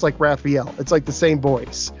 it sounds like Raphael. It's like the same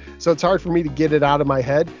voice. So it's hard for me to get it out of my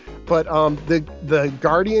head. But the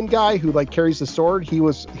Guardian guy who carries the sword, he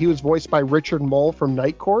was voiced by Richard Mole from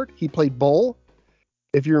Night Court. He played Bull,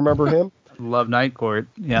 if you remember him. Love Night Court.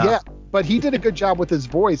 Yeah. Yeah, but he did a good job with his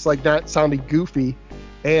voice, not sounding goofy.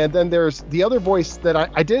 And then there's the other voice that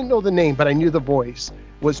I didn't know the name, but I knew the voice,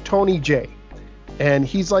 was Tony J. And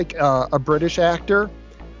he's a British actor.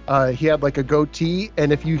 He had a goatee,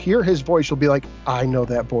 and if you hear his voice, you'll be like, I know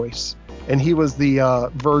that voice. And he was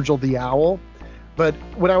the Virgil the Owl. But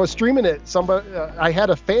when I was streaming it, I had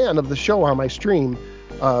a fan of the show on my stream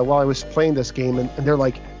while I was playing this game, and they're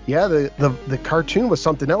like, yeah, the cartoon was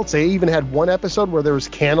something else. They even had one episode where there was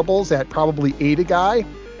cannibals that probably ate a guy.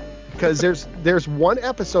 Because there's one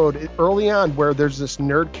episode early on where there's this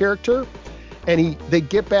nerd character, and they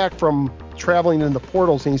get back from traveling in the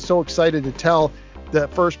portals, and he's so excited to tell the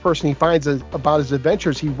first person he finds about his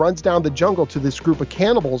adventures. He runs down the jungle to this group of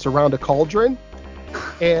cannibals around a cauldron.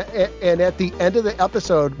 And at the end of the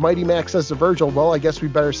episode, Mighty Max says to Virgil, well, I guess we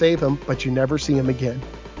better save him, but you never see him again.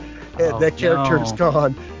 And that character is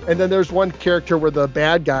gone. And then there's one character where the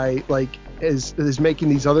bad guy is making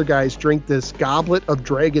these other guys drink this goblet of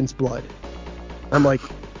dragon's blood. And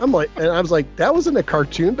I was like, that was in a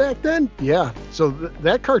cartoon back then? Yeah. So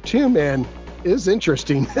that cartoon, man, is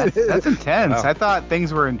interesting. That's intense. Wow. I thought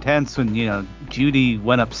things were intense when, Judy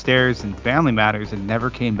went upstairs in Family Matters and never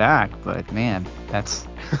came back. But man, that's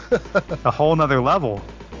a whole nother level.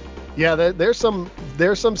 Yeah, there's some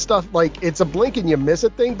stuff, it's a blink and you miss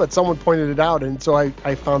it thing, but someone pointed it out, and so I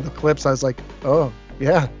found the clips. I was like, oh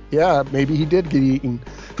yeah, maybe he did get eaten.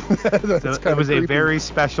 So it was a very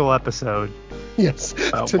special episode. Yes.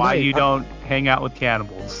 Why you don't hang out with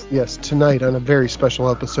cannibals. Yes, tonight on a very special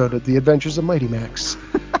episode of The Adventures of Mighty Max,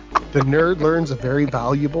 the nerd learns a very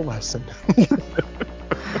valuable lesson.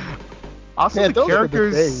 Also, Man, the those were the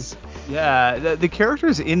characters. days. Yeah, the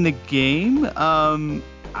characters in the game.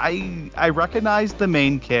 I recognize the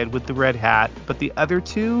main kid with the red hat, but the other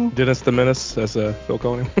two. Dennis the Menace, as Phil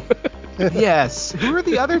called him. Yes. Who are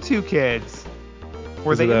the other two kids?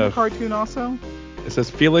 Were they in the cartoon also? It says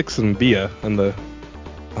Felix and Bia on the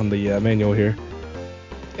manual here.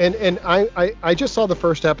 And I just saw the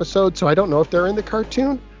first episode, so I don't know if they're in the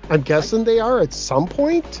cartoon. I'm guessing they are at some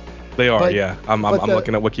point. They are, yeah. I'm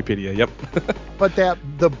looking at Wikipedia. Yep. But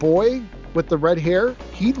the boy with the red hair,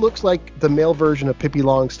 he looks like the male version of Pippi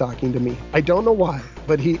Longstocking to me. I don't know why,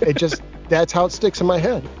 but that's how it sticks in my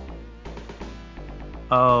head.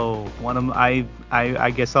 Oh, one of them.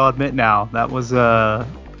 I guess I'll admit now that was a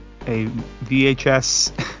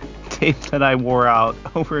VHS tape that I wore out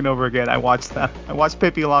over and over again. I watched that. I watched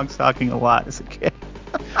Pippi Longstocking a lot as a kid.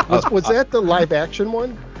 Was that the live action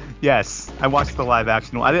one? Yes, I watched the live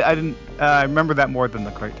action one. I didn't. I remember that more than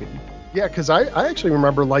the cartoon. Yeah, because I actually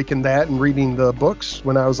remember liking that and reading the books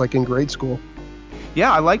when I was like in grade school.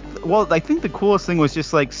 Yeah, I think the coolest thing was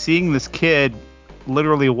just like seeing this kid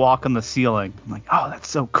literally walk on the ceiling. I'm like, oh, that's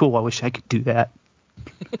so cool. I wish I could do that.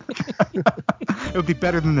 It would be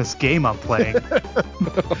better than this game I'm playing.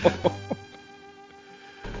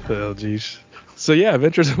 Oh, geez. So yeah,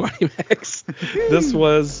 Adventures of Mighty Max. This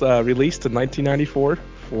was released in 1994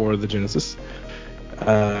 for the Genesis.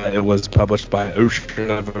 It was published by Ocean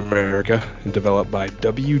of America and developed by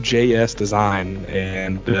WJS Design.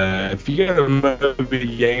 And if you go to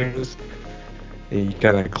Moby Games, you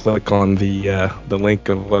kind of click on the link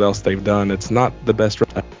of what else they've done. It's not the best.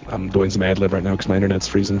 I'm doing some ad lib right now because my internet's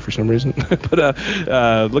freezing for some reason.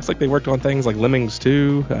 But looks like they worked on things like Lemmings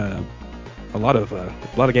 2. A lot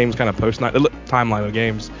of games kind of timeline of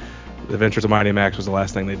games. The Adventures of Mighty Max was the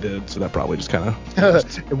last thing they did, so that probably just kind of.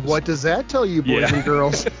 What does that tell you, boys and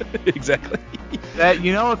girls? Exactly. That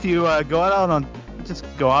if you go out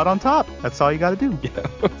on top. That's all you got to do.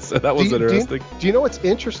 Yeah. So that was interesting. Do you know what's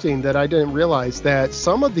interesting that I didn't realize? That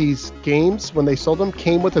some of these games, when they sold them,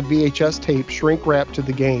 came with a VHS tape shrink wrapped to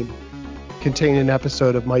the game, containing an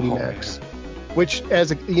episode of Mighty Max. Man. Which,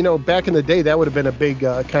 back in the day, that would have been a big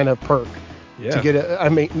kind of perk. Yeah. To get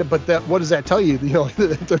it, but what does that tell you?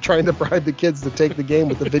 They're trying to bribe the kids to take the game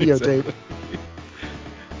with the videotape. Exactly.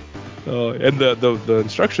 Oh, and the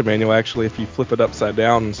instruction manual, actually, if you flip it upside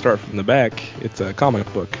down and start from the back, it's a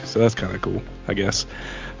comic book, so that's kind of cool, I guess.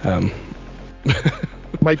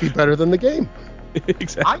 Might be better than the game.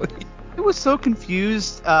 Exactly. I was so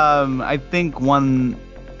confused. I think when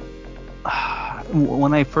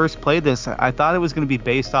I first played this, I thought it was going to be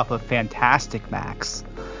based off of Fantastic Max.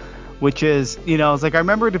 Which is, it's like I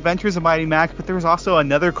remember Adventures of Mighty Max, but there was also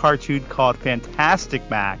another cartoon called Fantastic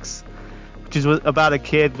Max, which is about a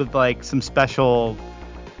kid with like some special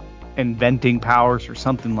inventing powers or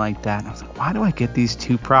something like that. And I was like, why do I get these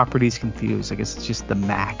two properties confused? I guess it's just the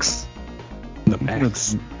Max. The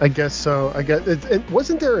Max. I guess so. I guess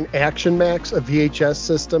wasn't there an Action Max, a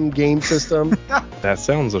VHS game system? That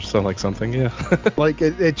sounds like something, yeah. Like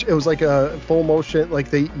it was like a full motion,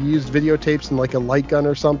 like they used videotapes and like a light gun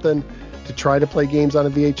or something to try to play games on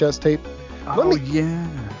a VHS tape.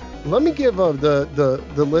 Let me give the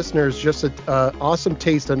listeners just an awesome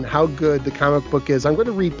taste on how good the comic book is. I'm going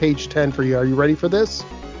to read page 10 for you. Are you ready for this?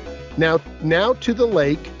 Now to the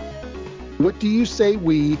lake. What do you say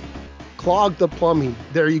we clog the plumbing?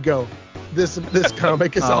 There you go. This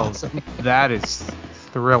comic is awesome. That is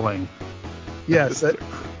thrilling. Yes, that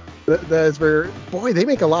is very. Boy, they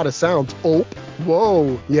make a lot of sounds. Oh,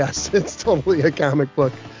 whoa, yes, it's totally a comic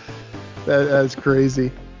book. That is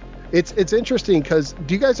crazy. It's interesting because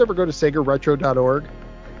do you guys ever go to SegaRetro.org?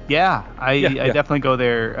 Yeah, I definitely go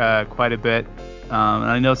there quite a bit. And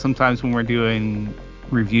I know sometimes when we're doing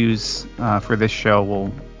reviews for this show,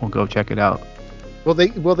 we'll go check it out. Well,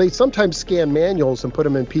 they sometimes scan manuals and put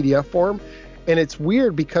them in PDF form, and it's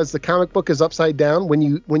weird because the comic book is upside down. When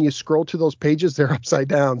you scroll to those pages, they're upside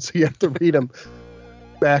down, so you have to read them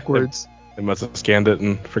backwards. They must have scanned it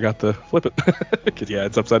and forgot to flip it, because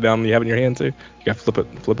it's upside down. And you have it in your hand too. You got to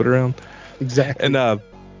flip it around. Exactly. And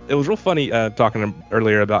it was real funny talking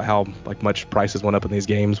earlier about how like much prices went up in these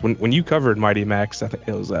games. When you covered Mighty Max, I think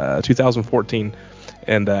it was 2014.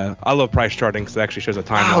 And I love price charting because it actually shows a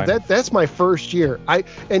timeline. Wow, that's my first year.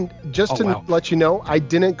 Let you know, I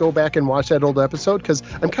didn't go back and watch that old episode because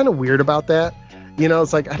I'm kind of weird about that.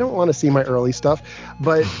 It's like I don't want to see my early stuff,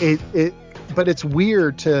 but but it's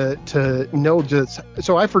weird to know just.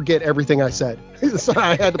 So I forget everything I said. So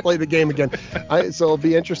I had to play the game again. So it'll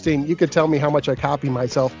be interesting. You could tell me how much I copy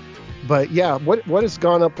myself. But yeah, what has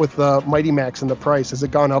gone up with Mighty Max and the price? Has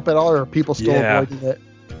it gone up at all, or are people still avoiding it?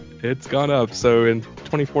 It's gone up. So in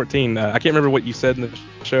 2014, I can't remember what you said in the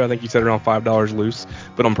show. I think you said around $5 loose,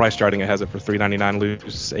 but on price charting it has it for $3.99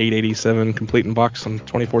 loose, $8.87 complete in box in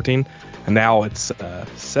 2014, and now it's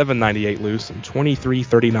 $7.98 loose and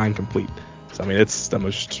 $23.39 complete. So I mean, it's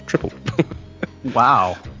almost tripled.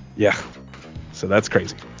 Wow. Yeah. So that's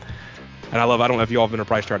crazy. And I don't know if you all have been to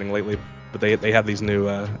price charting lately, but they have these new.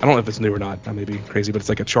 I don't know if it's new or not. I may be crazy, but it's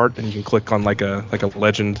like a chart, and you can click on like a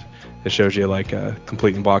legend. It shows you like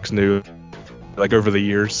complete in box new, like over the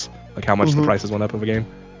years, like how much the prices went up of a game.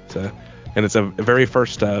 So, and it's a very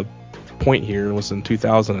first point here was in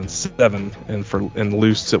 2007, and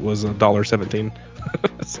loose it was $1.17.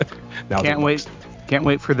 So now Can't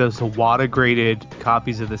wait for those WATA graded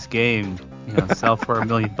copies of this game. Sell for $1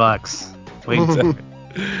 million. Wait a second.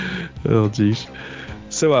 Oh geez.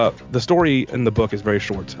 So the story in the book is very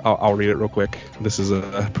short. I'll read it real quick. This is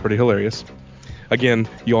pretty hilarious. Again,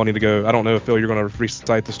 you all need to go. I don't know if Phil, you're going to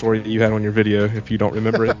recite the story that you had on your video if you don't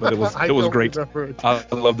remember it, but it was great. I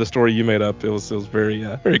love the story you made up. It was very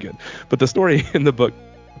very good. But the story in the book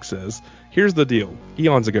says, here's the deal.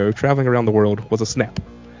 Eons ago, traveling around the world was a snap.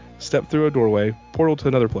 Step through a doorway, portal to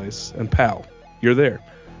another place, and pow, you're there.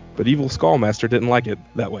 But evil Skullmaster didn't like it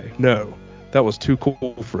that way. No. That was too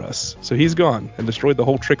cool for us. So he's gone and destroyed the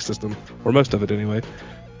whole trick system, or most of it anyway.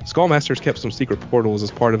 Skullmaster's kept some secret portals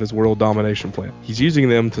as part of his world domination plan. He's using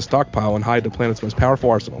them to stockpile and hide the planet's most powerful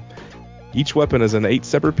arsenal. Each weapon is in 8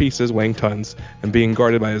 separate pieces weighing tons and being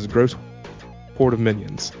guarded by his gross horde of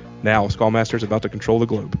minions. Now, Skullmaster's about to control the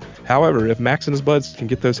globe. However, if Max and his buds can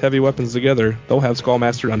get those heavy weapons together, they'll have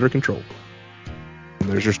Skullmaster under control. And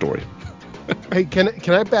there's your story. Hey, can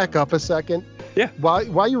I back up a second? Yeah.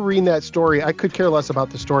 While you're reading that story, I could care less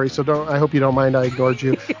about the story, so I hope you don't mind I ignored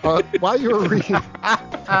you. While you were reading,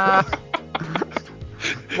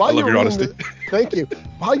 thank you.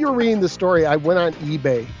 While you were reading the story, I went on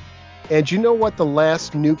eBay, and you know what the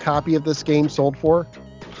last new copy of this game sold for?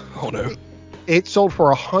 Oh no. It sold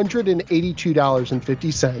for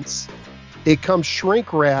 $182.50. It comes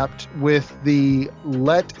shrink wrapped with the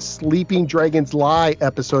Let Sleeping Dragons Lie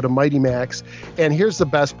episode of Mighty Max, and here's the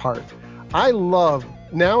best part. I love,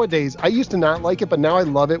 nowadays, I used to not like it, but now I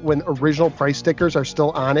love it when original price stickers are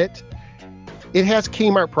still on it. It has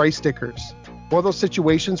Kmart price stickers. One of those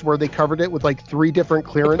situations where they covered it with like 3 different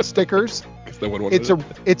clearance stickers. It's on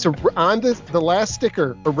the last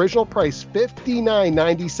sticker, original price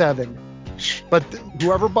 $59.97. But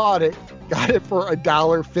whoever bought it got it for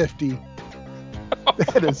 $1.50.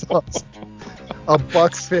 That is awesome.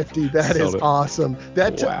 $1.50. That is awesome.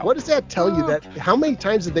 Wow. What does that tell you? That how many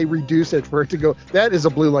times did they reduce it for it to go? That is a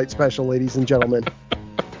blue light special, ladies and gentlemen.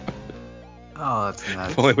 Oh, that's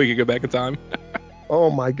nuts. If only we could go back in time. Oh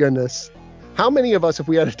my goodness. How many of us, if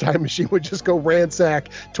we had a time machine, would just go ransack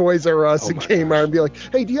Toys R Us and Kmart and be like,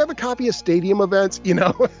 "Hey, do you have a copy of Stadium Events?"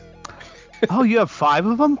 Oh, you have 5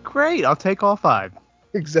 of them? Great, I'll take all 5.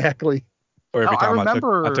 Exactly. Or every time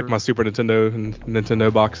I took my Super Nintendo and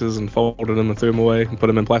Nintendo boxes and folded them and threw them away and put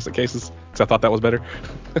them in plastic cases because I thought that was better.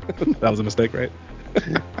 That was a mistake, right?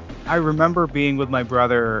 I remember being with my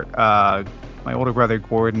brother, my older brother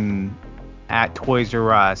Gordon, at Toys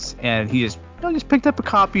R Us, and he just picked up a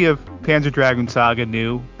copy of Panzer Dragoon Saga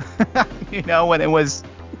New, when it was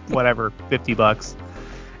whatever $50,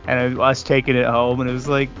 and us taking it home, and it was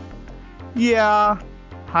like, yeah.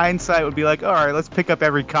 Hindsight would be like, all right, let's pick up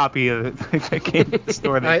every copy of that came to the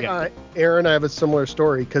store. Aaron, I have a similar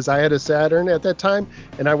story because I had a Saturn at that time,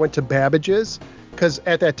 and I went to Babbage's because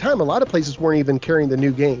at that time a lot of places weren't even carrying the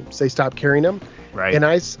new games; they stopped carrying them. Right. And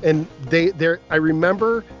I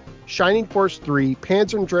remember Shining Force 3,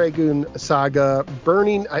 Panzer Dragoon Saga,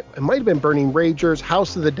 it might have been Burning Ragers,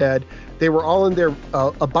 House of the Dead. They were all in there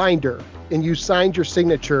a binder, and you signed your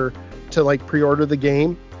signature to like pre-order the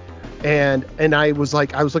game. And I was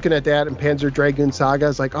looking at that and Panzer Dragoon Saga. I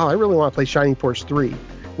was like, oh, I really want to play Shining Force 3,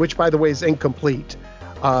 which, by the way, is incomplete.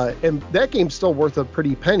 And that game's still worth a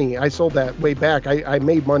pretty penny. I sold that way back. I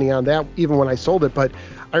made money on that even when I sold it. But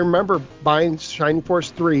I remember buying Shining Force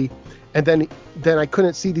 3, and then I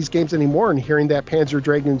couldn't see these games anymore. And hearing that Panzer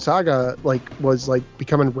Dragoon Saga was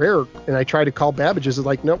becoming rare. And I tried to call Babbage's. It's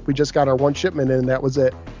like, nope, we just got our one shipment in, and that was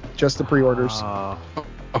it. Just the pre-orders.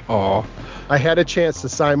 Oh. I had a chance to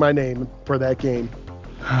sign my name for that game.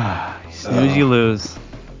 You snooze, you lose.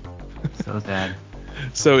 So sad.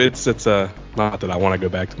 So it's not that I want to go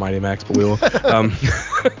back to Mighty Max, but we will.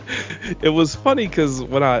 It was funny because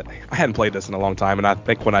when I hadn't played this in a long time, and I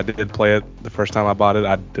think when I did play it the first time I bought it,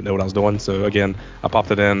 I didn't know what I was doing. So again, I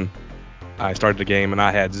popped it in, I started the game, and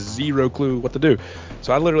I had zero clue what to do.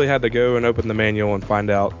 So I literally had to go and open the manual and find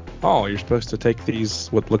out, oh, you're supposed to take these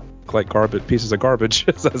what look like pieces of garbage,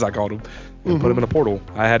 as I called them, and put them in a portal.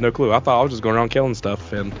 I had no clue. I thought I was just going around killing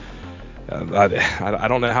stuff, and I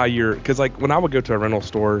don't know how because like when I would go to a rental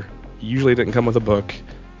store, usually it didn't come with a book,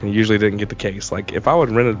 and you usually didn't get the case. Like if I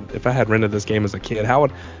had rented this game as a kid,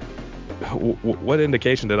 what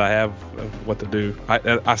indication did I have of what to do?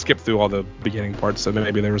 I skipped through all the beginning parts, so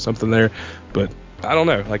maybe there was something there, but I don't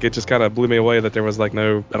know. Like it just kind of blew me away that there was like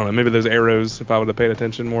no, I don't know, maybe those arrows, if I would have paid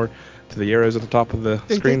attention more to the arrows at the top of the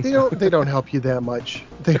screen. They don't help you that much.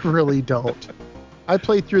 They really don't. I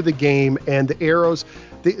played through the game, and the arrows.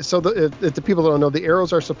 The people that don't know, the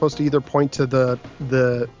arrows are supposed to either point to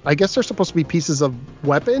the I guess they're supposed to be pieces of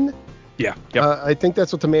weapon. Yeah. Yep. I think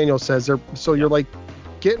that's what the manual says. You're like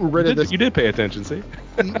getting rid of this. You did pay attention, see?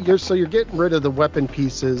 You're getting rid of the weapon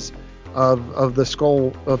pieces of the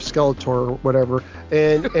skull of Skeletor or whatever,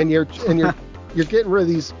 and you're getting rid of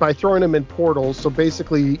these by throwing them in portals. So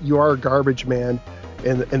basically, you are a garbage man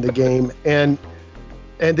in the game, and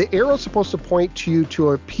the arrow's supposed to point you to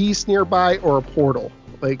a piece nearby or a portal.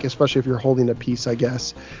 Like especially if you're holding a piece, I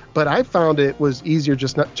guess. But I found it was easier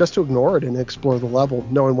just to ignore it and explore the level,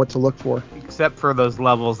 knowing what to look for. Except for those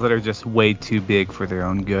levels that are just way too big for their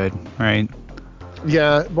own good, right?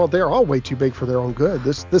 Yeah, well, they're all way too big for their own good.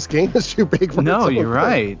 This game is too big for its own you're good.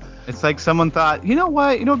 right. It's like someone thought, you know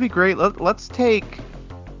what? You know what'd be great? Let's take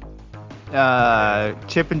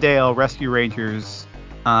Chip and Dale Rescue Rangers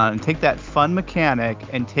and take that fun mechanic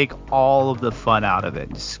and take all of the fun out of it.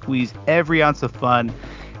 Just squeeze every ounce of fun,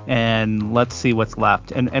 and let's see what's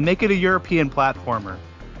left. And make it a European platformer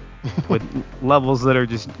with levels that are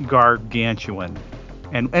just gargantuan.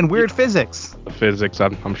 And weird physics. The physics,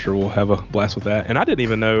 I'm sure we'll have a blast with that. And I didn't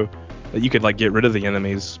even know that you could like get rid of the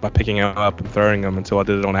enemies by picking them up and throwing them until I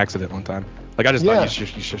did it on accident one time. Like I just thought you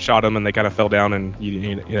just shot them and they kind of fell down and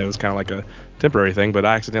you know it was kind of like a temporary thing. But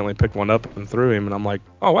I accidentally picked one up and threw him, and I'm like,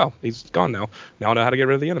 oh wow, he's gone now. Now I know how to get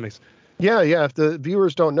rid of the enemies. Yeah. If the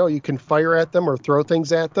viewers don't know, you can fire at them or throw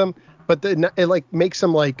things at them. But it like makes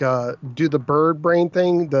them like do the bird brain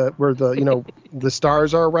thing, where the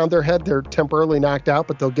stars are around their head. They're temporarily knocked out,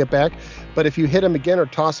 but they'll get back. But if you hit them again or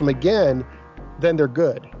toss them again, then they're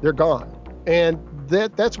good. They're gone. And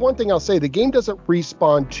that's one thing I'll say. The game doesn't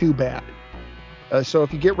respawn too bad. So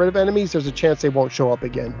if you get rid of enemies, there's a chance they won't show up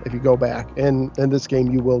again if you go back. And in this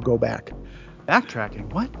game, you will go back.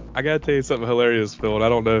 Backtracking? What? I gotta tell you something hilarious, Phil. And I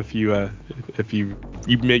don't know if you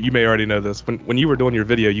may already know this. When you were doing your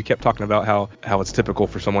video, you kept talking about how it's typical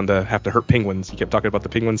for someone to have to hurt penguins. You kept talking about the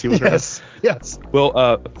penguins he was hurting. Yes.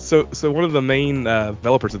 Well, so one of the main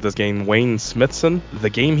developers of this game, Wayne Smithson, the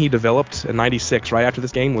game he developed in '96, right after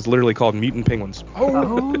this game, was literally called Mutant Penguins.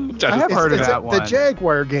 Oh, I have heard of that one. The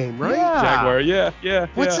Jaguar game, right? Yeah. Jaguar, yeah.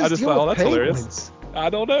 What's I his just deal thought, with that's penguins? hilarious. I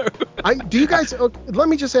don't know. Do you guys? Let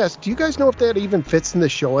me just ask. Do you guys know if that even fits in the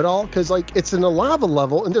show at all? Because like it's in a lava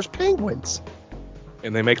level and there's penguins.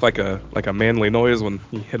 And they make like a manly noise when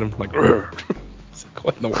you hit them, like. It's like,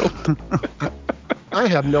 what in the world? I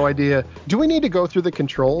have no idea. Do we need to go through the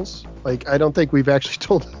controls? Like I don't think we've actually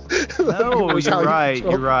told. No,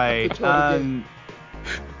 you're right.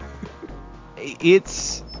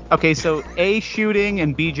 It's. Okay, so A, shooting,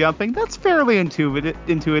 and B, jumping, that's fairly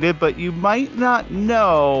intuitive, but you might not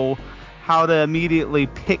know how to immediately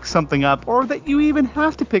pick something up, or that you even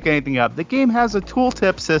have to pick anything up. The game has a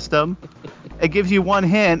tooltip system. It gives you one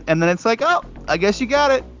hint, and then it's like, oh, I guess you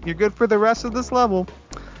got it. You're good for the rest of this level.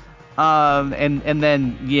 And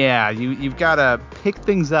then, yeah, you've got to pick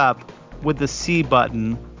things up with the C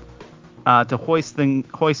button to hoist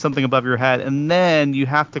something above your head, and then you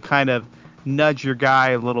have to kind of nudge your guy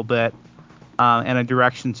a little bit in a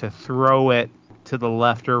direction to throw it to the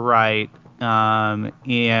left or right,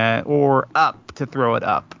 or up to throw it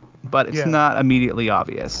up. But it's not immediately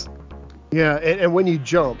obvious. Yeah, and when you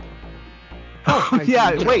jump.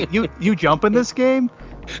 Yeah, wait, you jump in this game?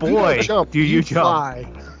 Boy, do you jump.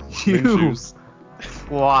 Fly. You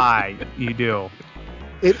fly. You do.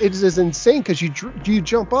 It is insane because you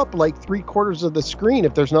jump up like 3/4 of the screen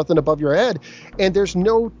if there's nothing above your head, and there's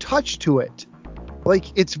no touch to it.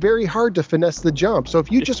 Like it's very hard to finesse the jump. So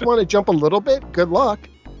if you just want to jump a little bit, good luck.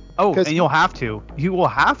 Oh, and you'll have to. You will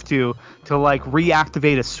have to like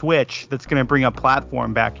reactivate a switch that's going to bring a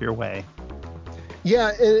platform back your way.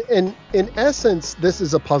 Yeah, and in essence, this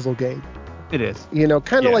is a puzzle game. It is. You know,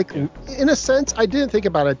 kind of in a sense, I didn't think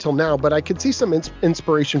about it till now, but I could see some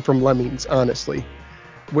inspiration from Lemmings, honestly,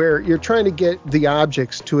 where you're trying to get the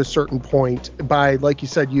objects to a certain point by, like you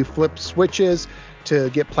said, you flip switches to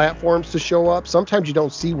get platforms to show up. Sometimes you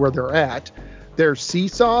don't see where they're at. There's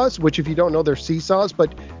seesaws, which if you don't know, they're seesaws,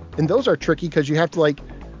 and those are tricky because you have to,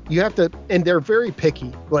 and they're very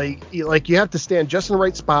picky. Like you have to stand just in the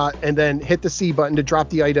right spot and then hit the C button to drop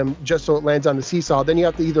the item just so it lands on the seesaw. Then you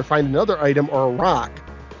have to either find another item or a rock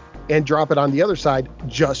and drop it on the other side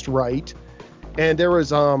just right. And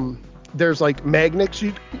there's like magnets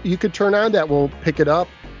you could turn on that will pick it up,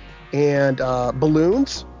 and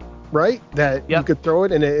balloons, right? That you could throw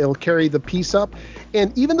it and it'll carry the piece up.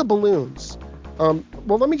 And even the balloons.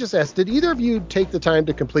 Well, let me just ask, did either of you take the time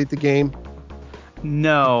to complete the game?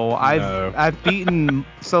 No, I've beaten,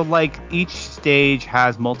 so like each stage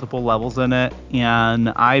has multiple levels in it, and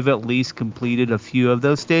I've at least completed a few of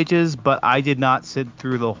those stages, but I did not sit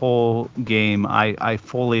through the whole game. I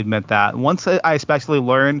fully admit that. Once I especially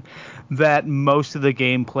learned that most of the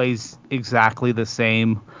game plays exactly the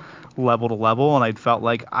same level to level, and I felt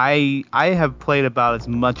like I have played about as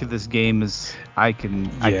much of this game as I can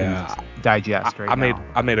digest right now.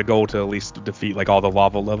 I made a goal to at least defeat like all the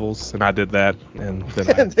lava levels, and I did that, and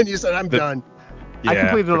then and then you said I'm done. I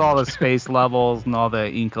completed all the space levels and all the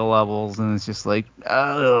Inca levels, and it's just like,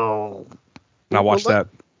 oh. And I watched that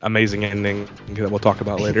amazing ending that we'll talk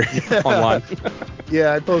about later online.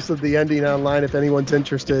 Yeah, I posted the ending online if anyone's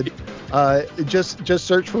interested. Just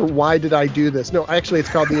search for "Why Did I Do This?" No, actually, it's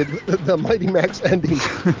called the Mighty Max ending.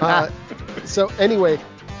 So anyway,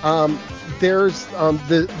 there's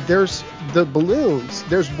the balloons.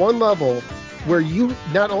 There's one level where you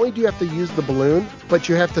not only do you have to use the balloon, but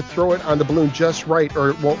you have to throw it on the balloon just right, or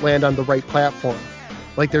it won't land on the right platform.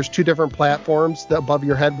 Like there's two different platforms that above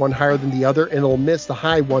your head, one higher than the other, and it'll miss the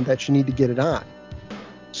high one that you need to get it on.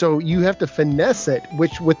 So you have to finesse it,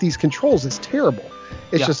 which with these controls is terrible.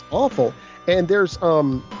 It's just awful. And there's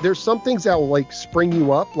some things that will like spring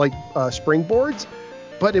you up, like springboards.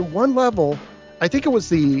 But in one level, I think it was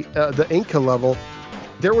the Inca level,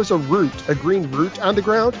 there was a green root on the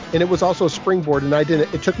ground, and it was also a springboard. And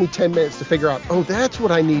it took me 10 minutes to figure out, oh, that's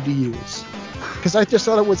what I need to use. Because I just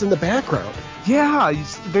thought it was in the background. Yeah,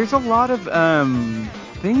 there's a lot of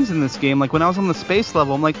things in this game. Like when I was on the space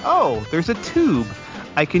level, I'm like, oh, there's a tube.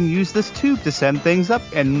 I can use this tube to send things up.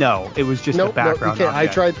 And no, it was just a background. No, I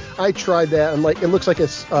tried that, and like it looks like a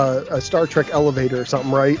Star Trek elevator or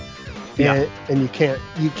something, right? Yeah. And you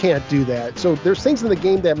can't do that. So there's things in the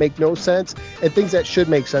game that make no sense, and things that should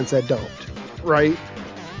make sense that don't, right?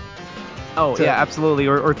 Oh, yeah, absolutely.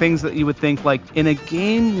 Or things that you would think, like in a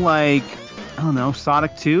game like, I don't know,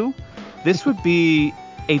 Sonic 2, this would be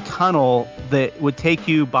a tunnel that would take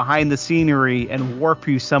you behind the scenery and warp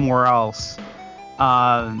you somewhere else.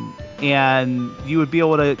 And you would be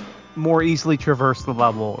able to more easily traverse the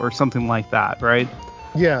level or something like that, right?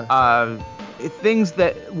 Yeah. Things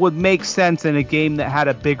that would make sense in a game that had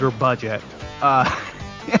a bigger budget. Or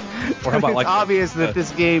how about it's obvious that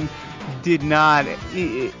this game did not.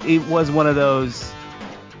 It was one of those.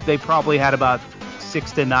 They probably had about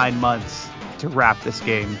 6 to 9 months to wrap this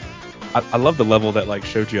game. I love the level that like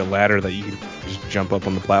showed you a ladder that you could just jump up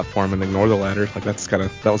on the platform and ignore the ladder. Like that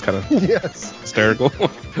was kind of yes, hysterical.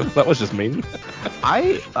 That was just mean.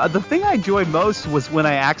 The thing I enjoyed most was when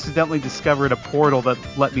I accidentally discovered a portal that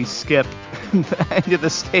let me skip the end of the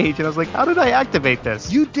stage, and I was like, how did I activate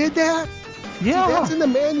this? You did that? Yeah. See, that's in the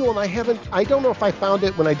manual, and I don't know if I found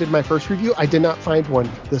it when I did my first review. I did not find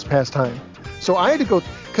one this past time. So I had to go,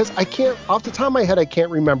 because I can't, off the top of my head, I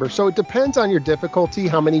can't remember. So it depends on your difficulty,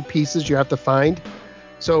 how many pieces you have to find.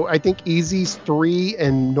 So I think easy's 3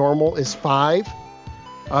 and normal is 5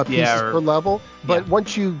 pieces per level. But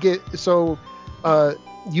once you get,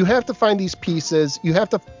 you have to find these pieces. You have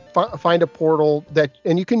to find a portal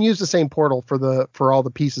and you can use the same portal for all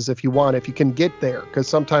the pieces if you want, if you can get there, because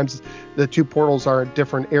sometimes the two portals are in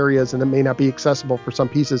different areas and it may not be accessible for some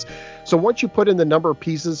pieces. So once you put in the number of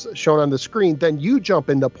pieces shown on the screen, then you jump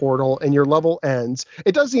in the portal and your level ends.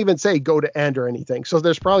 It doesn't even say go to end or anything. So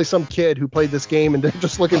there's probably some kid who played this game and they're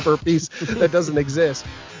just looking for a piece that doesn't exist.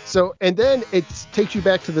 So, and then it takes you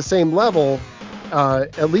back to the same level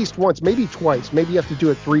at least once, maybe twice. Maybe you have to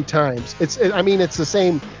do it 3 times. It's the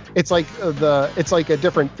same. It's like a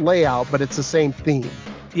different layout, but it's the same theme.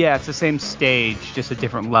 Yeah, it's the same stage, just a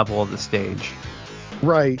different level of the stage.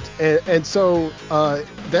 Right, and so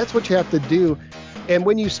that's what you have to do. And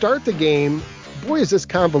when you start the game, boy, is this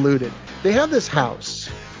convoluted. They have this house,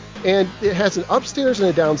 and it has an upstairs and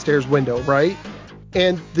a downstairs window, right?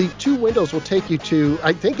 And the two windows will take you to,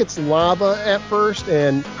 I think it's lava at first,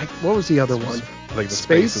 and what was the other one? Like the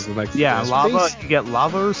space is the next. Yeah, lava. Space. You get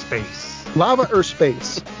lava or space. Lava or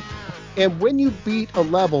space. And when you beat a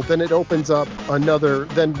level, then it opens up another.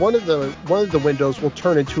 Then one of the windows will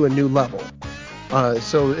turn into a new level.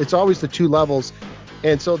 So it's always the two levels.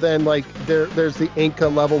 And so then like there's the Inca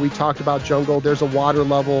level we talked about, jungle. There's a water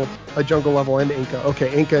level, a jungle level, and Inca.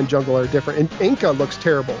 Okay, Inca and jungle are different. And Inca looks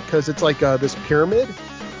terrible because it's like this pyramid,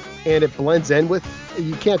 and it blends in with.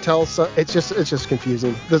 You can't tell. So it's just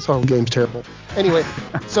confusing. This whole game's terrible. Anyway,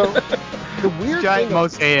 so the weird giant thing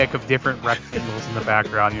mosaic of different rectangles in the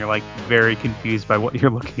background. You're like very confused by what you're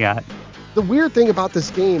looking at. The weird thing about this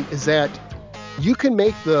game is that you can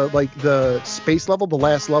make the space level the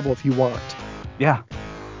last level if you want. Yeah.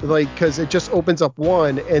 Like, because it just opens up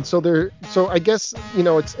one, and so I guess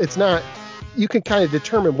it's not. You can kind of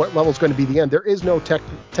determine what level is going to be the end. There is no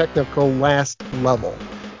technical last level.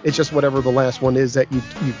 It's just whatever the last one is that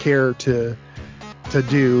you care to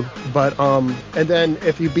do. But and then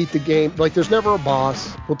if you beat the game, like there's never a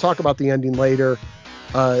boss. We'll talk about the ending later.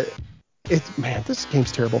 This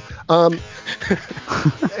game's terrible. And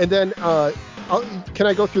then can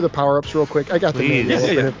I go through the power-ups real quick? I got the manual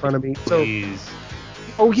open in front of me. Please.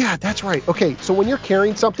 Oh yeah, that's right. Okay, so when you're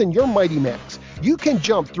carrying something, you're Mighty Max. You can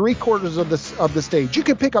jump 3/4 of the stage. You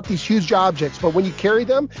can pick up these huge objects, but when you carry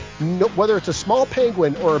them, whether it's a small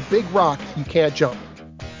penguin or a big rock, you can't jump.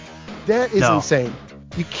 That is insane.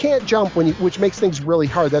 You can't jump which makes things really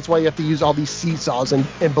hard. That's why you have to use all these seesaws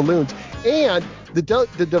and balloons. And the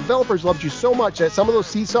developers loved you so much that some of those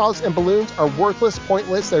seesaws and balloons are worthless,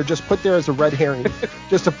 pointless. They're just put there as a red herring,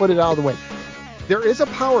 just to put it out of the way. There is a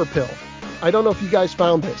power pill. I don't know if you guys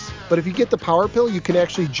found this, but if you get the power pill, you can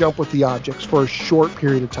actually jump with the objects for a short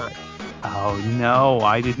period of time. Oh, no,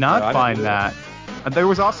 I did not find that. There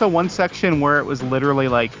was also one section where it was literally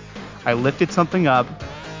like I lifted something up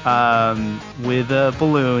with a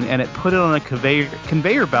balloon and it put it on a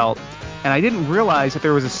conveyor belt, and I didn't realize that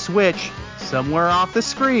there was a switch somewhere off the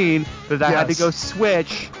screen that I had to go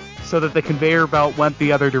switch so that the conveyor belt went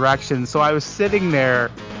the other direction. So I was sitting there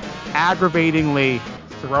aggravatingly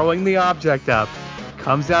throwing the object up,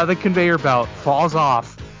 comes out of the conveyor belt, falls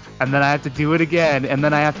off, and then I have to do it again, and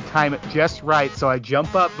then I have to time it just right. So I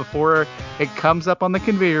jump up before it comes up on the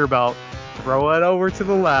conveyor belt, throw it over to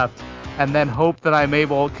the left, and then hope that I'm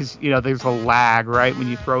able, because there's a lag, right, when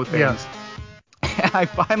you throw things. Yeah. And I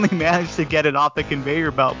finally managed to get it off the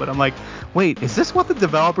conveyor belt, but I'm like, wait, is this what the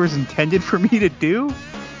developers intended for me to do?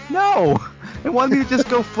 No, they wanted me to just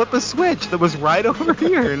go flip a switch that was right over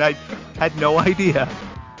here, and I had no idea.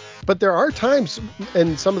 But there are times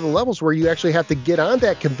in some of the levels where you actually have to get on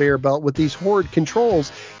that conveyor belt with these horde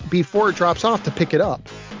controls before it drops off to pick it up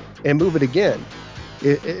and move it again.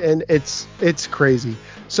 And it's crazy.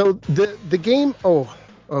 So the game, oh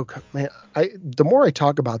man, the more I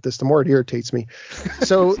talk about this, the more it irritates me.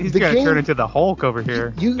 So he's the gonna game, turn into the Hulk over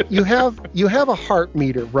here. You have a heart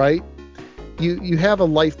meter, right? You have a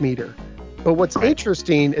life meter. But what's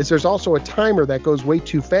interesting is there's also a timer that goes way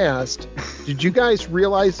too fast. Did you guys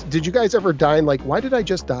ever die and like, why did I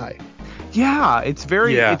just die? Yeah, it's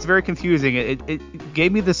very confusing. It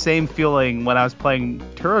gave me the same feeling when I was playing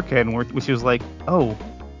Turrican, which was like, oh,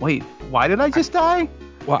 wait, why did I just die?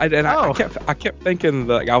 Well, I kept thinking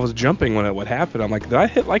that, like, I was jumping when it would happen. I'm like, did I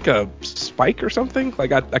hit like a spike or something?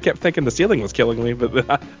 Like I kept thinking the ceiling was killing me, but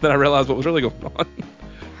then I realized what was really going on.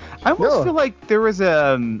 I almost feel like there was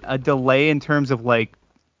a delay in terms of like,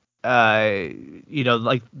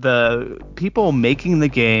 like the people making the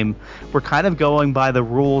game were kind of going by the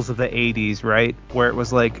rules of the 80s, right? Where it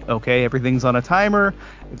was like, okay, everything's on a timer.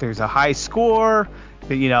 There's a high score.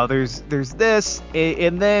 There's this,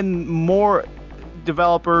 and then more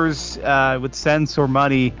developers with sense or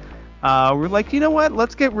money were like, you know what?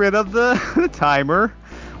 Let's get rid of the timer.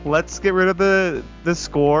 Let's get rid of the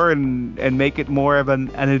score and make it more of an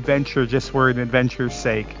adventure just for an adventure's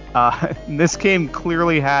sake. This game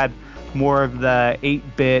clearly had more of the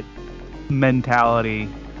 8-bit mentality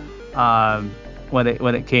when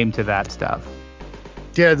it came to that stuff.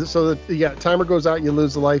 Yeah, so timer goes out, you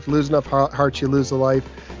lose the life. Lose enough hearts, you lose the life.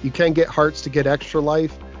 You can get hearts to get extra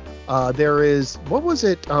life. There is, what was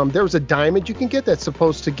it? There was a diamond you can get that's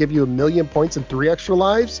supposed to give you 1,000,000 points and 3 extra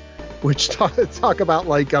lives, which talk about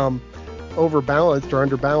like overbalanced or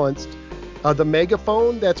underbalanced. The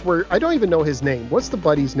megaphone, that's where, I don't even know his name. What's the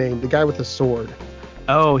buddy's name? The guy with the sword.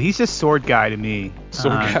 Oh, he's just sword guy to me.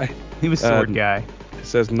 Sword guy. He was sword guy. It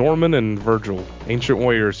says Norman and Virgil, ancient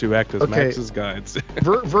warriors who act as Max's guides.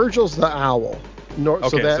 Virgil's the owl.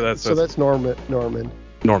 So that's Norman.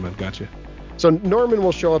 Norman, gotcha. So Norman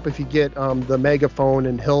will show up if you get the megaphone,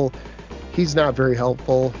 and he's not very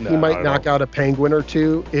helpful. No, he might not knock out a penguin or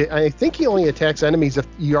two. I think he only attacks enemies if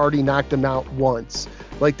you already knocked them out once.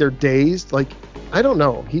 Like they're dazed. Like, I don't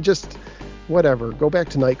know. He just, whatever. Go back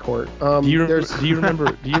to Night Court. Do you remember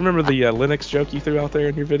the Linux joke you threw out there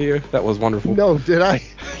in your video? That was wonderful. No, did I?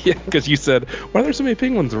 Yeah, because you said, why are there so many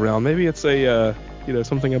penguins around? Maybe it's a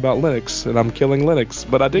something about Linux, and I'm killing Linux.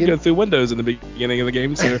 But I did go through Windows in the beginning of the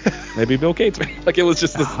game, so maybe Bill Gates. Like, it was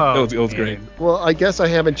just this. It was great. Well, I guess I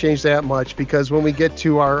haven't changed that much, because when we get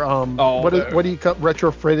to our what do you call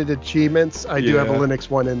retrofitted achievements, I do have a Linux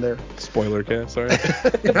one in there. Spoiler cast, sorry.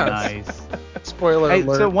 Nice. Spoiler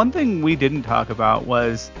alert. So one thing we didn't talk about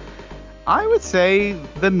was, I would say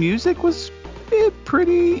the music was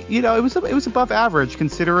pretty, it was above average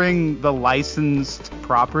considering the licensed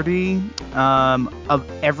property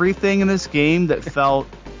of everything in this game that felt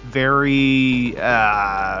very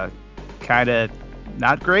kind of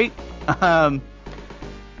not great. I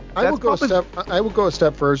will go a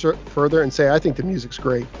step further and say I think the music's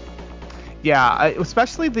great. Yeah,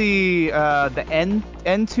 especially the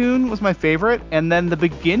end tune was my favorite, and then the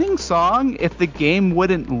beginning song, if the game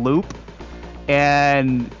wouldn't loop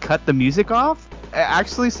and cut the music off, it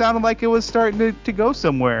actually sounded like it was starting to go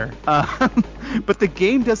somewhere. But the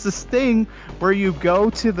game does this thing where you go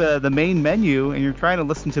to the main menu and you're trying to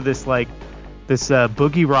listen to this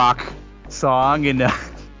boogie rock song, and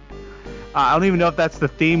I don't even know if that's the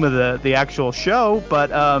theme of the actual show,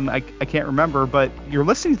 but I can't remember. But you're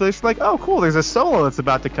listening to this, like, oh cool, there's a solo that's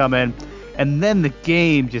about to come in, and then the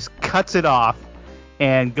game just cuts it off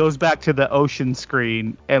and goes back to the ocean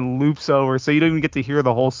screen and loops over, so you don't even get to hear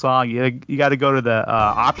the whole song. You got to go to the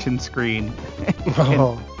option screen.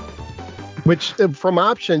 Which from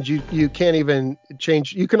options you can't even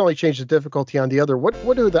change. You can only change the difficulty on the other.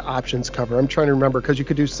 What do the options cover? I'm trying to remember, because you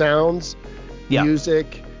could do sounds,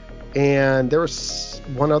 music, and there was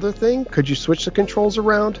one other thing. Could you switch the controls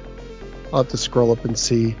around? I'll have to scroll up and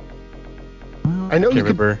see. I know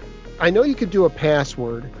you could do a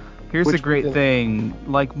password. Here's the great thing.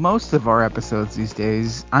 Like most of our episodes these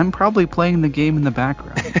days, I'm probably playing the game in the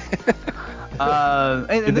background.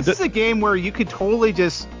 And this is a game where you could totally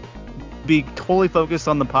just be totally focused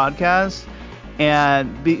on the podcast,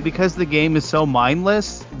 and because the game is so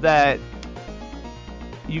mindless that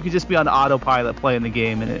you could just be on autopilot playing the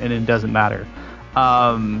game, and it doesn't matter.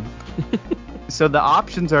 So the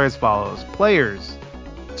options are as follows. Players.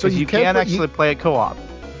 So you can actually play it co-op.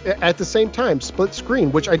 At the same time, split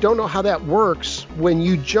screen, which I don't know how that works when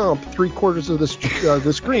you jump 3/4 of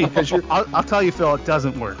the screen. Because I'll tell you, Phil, it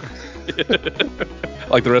doesn't work.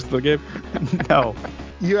 Like the rest of the game? No.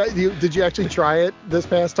 Did you actually try it this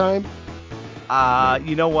past time?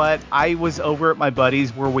 You know what? I was over at my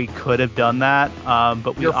buddy's where we could have done that,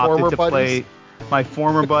 but we opted to play my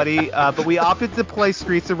former buddy. But we opted to play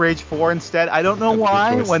Streets of Rage 4 instead. I don't know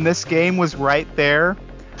why, when this game was right there.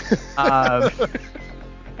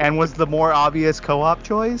 And was the more obvious co-op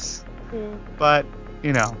choice, but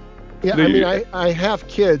Yeah, I mean, I have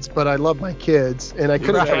kids, but I love my kids, and I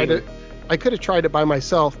could have tried it. I could have tried it by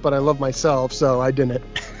myself, but I love myself, so I didn't.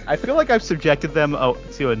 I feel like I've subjected them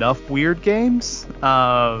to enough weird games.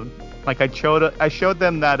 Like I showed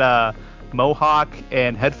them that Mohawk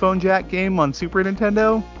and headphone jack game on Super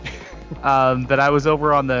Nintendo that I was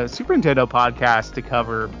over on the Super Nintendo podcast to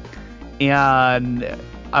cover, and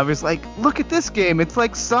I was like, look at this game. It's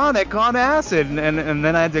like Sonic on acid. And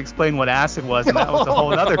then I had to explain what acid was, and that was a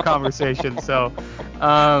whole other conversation. So,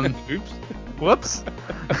 Oops. Whoops.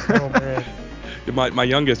 Oh, man. My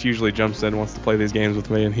youngest usually jumps in, wants to play these games with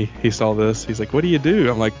me, and he saw this. He's like, what do?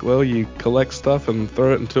 I'm like, well, you collect stuff and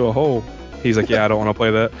throw it into a hole. He's like, yeah, I don't want to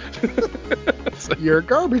play that. So, you're a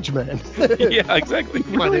garbage man. Yeah, exactly.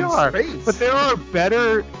 You really are. But there are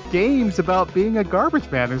better games about being a garbage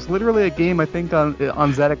man. There's literally a game, I think, on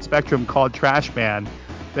ZX Spectrum called Trash Man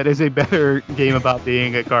that is a better game about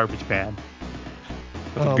being a garbage man.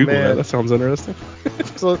 Google that. That sounds interesting.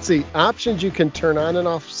 So let's see. Options, you can turn on and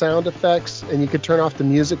off sound effects, and you can turn off the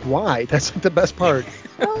music. Why? That's like the best part.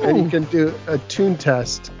 And you can do a tune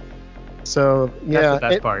test. So, yeah. That's the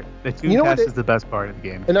best part. The tune test is the best part of the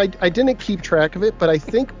game. And I didn't keep track of it, but I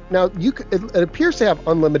think now it appears to have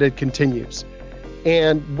unlimited continues.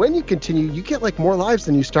 And when you continue, you get like more lives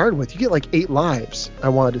than you started with. You get like 8 lives, I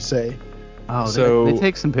wanted to say. Oh, so they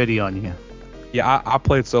take some pity on you. Yeah, I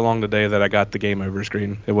played so long today that I got the game over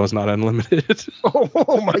screen. It was not unlimited.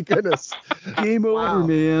 Oh my goodness. Game over,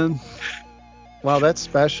 man. Wow, that's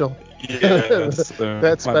special. Yeah,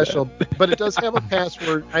 that's special. But it does have a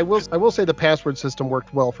password. I will say the password system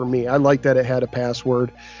worked well for me. I like that it had a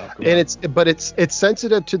password. Oh, cool. And it's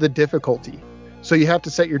sensitive to the difficulty. So you have to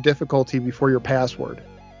set your difficulty before your password.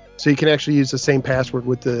 So you can actually use the same password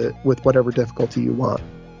with whatever difficulty you want.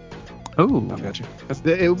 Oh, I got you.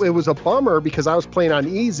 It was a bummer because I was playing on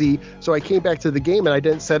easy, so I came back to the game and I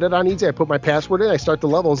didn't set it on easy. I put my password in. I start the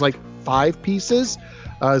level. It was like 5 pieces.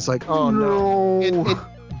 I was like, oh no. And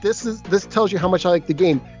this tells you how much I like the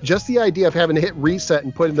game. Just the idea of having to hit reset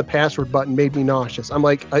and put in the password button made me nauseous. I'm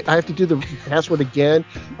like, I have to do the password again.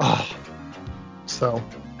 Oh, so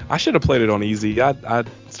I should have played it on easy. I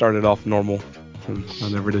started off normal, and I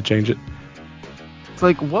never did change it. It's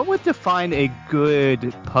like, what would define a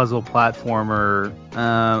good puzzle platformer?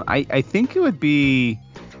 I think it would be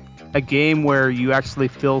a game where you actually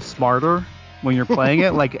feel smarter when you're playing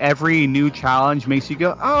it. Like, every new challenge makes you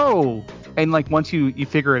go, oh! And, like, once you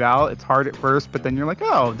figure it out, it's hard at first, but then you're like,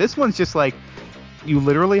 oh, this one's just, like, you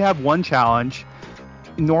literally have one challenge.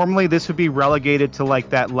 Normally, this would be relegated to, like,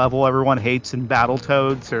 that level everyone hates in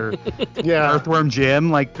Battletoads or Earthworm Jim,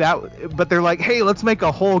 like that. But they're like, hey, let's make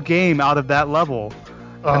a whole game out of that level.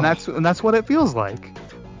 Oh. And that's what it feels like.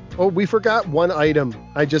 Oh, we forgot one item.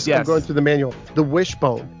 I'm going through the manual. The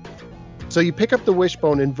wishbone. So you pick up the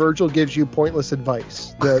wishbone, and Virgil gives you pointless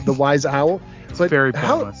advice. The wise owl. It's very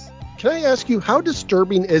pointless. Can I ask you, how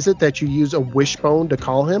disturbing is it that you use a wishbone to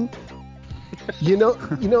call him?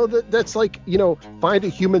 That's like, find a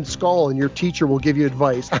human skull and your teacher will give you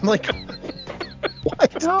advice. I'm like,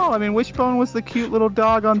 what? No, I mean, Wishbone was the cute little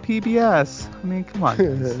dog on PBS. I mean, come on.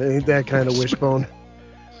 Ain't that kind of wishbone.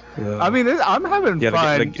 I mean, I'm having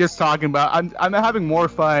fun just talking about. I'm having more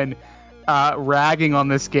fun ragging on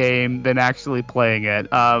this game than actually playing it.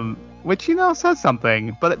 Which, says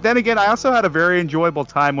something. But then again, I also had a very enjoyable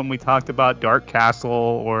time when we talked about Dark Castle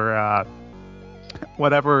or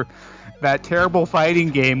whatever, that terrible fighting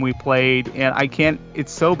game we played. And I can't,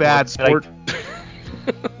 it's so bad. That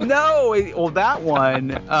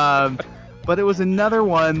one. But it was another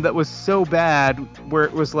one that was so bad where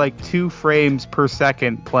it was like 2 frames per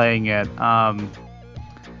second playing it. And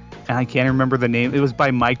I can't remember the name. It was by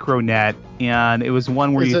Micronet. And it was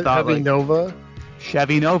one where you thought, like, Nova?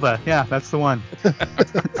 Chevy Nova, yeah, that's the one.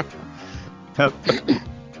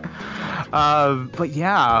 But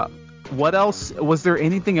yeah, what else? Was there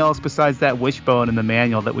anything else besides that wishbone in the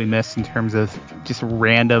manual that we missed in terms of just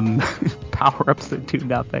random power-ups that do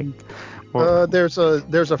nothing? There's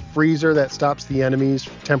a freezer that stops the enemies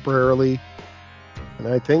temporarily, and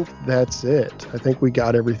I think that's it. I think we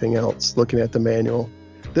got everything else looking at the manual.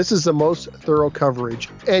 This is the most thorough coverage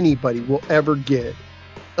anybody will ever get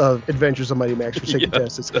of Adventures of Mighty Max for Sega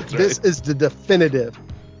Genesis. This is the definitive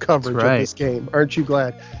coverage of this game. Aren't you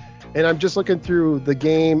glad? And I'm just looking through the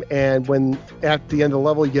game, and when at the end of the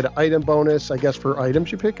level you get an item bonus, I guess, for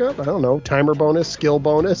items you pick up. I don't know, timer bonus, skill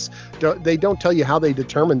bonus. They don't tell you how they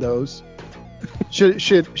determine those.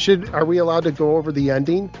 Are we allowed to go over the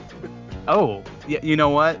ending? Oh, yeah, you know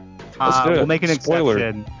what? We'll make an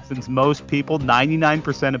exception, since most people,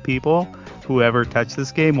 99% of people who ever touch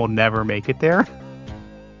this game will never make it there.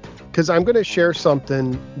 Because I'm going to share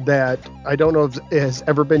something that I don't know if it has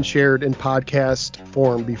ever been shared in podcast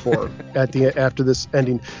form before after this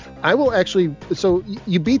ending. I will actually, so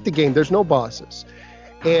you beat the game. There's no bosses.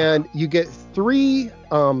 And you get 3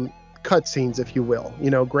 cutscenes, if you will,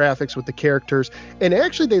 graphics with the characters. And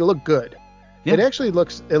actually they look good. Yeah.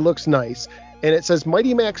 It looks nice. And it says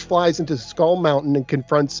Mighty Max flies into Skull Mountain and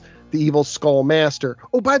confronts the evil Skull Master.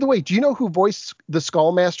 Oh, by the way, do you know who voiced the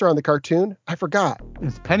Skull Master on the cartoon? I forgot.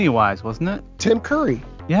 It's Pennywise, wasn't it? Tim Curry.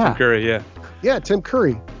 Yeah. Tim Curry, yeah. Yeah, Tim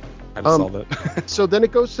Curry. I just saw that. So then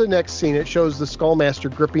it goes to the next scene. It shows the Skull Master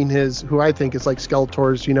gripping who I think is like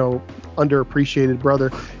Skeletor's, underappreciated brother.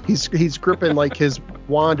 He's gripping like his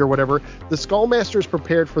wand or whatever. The Skull Master is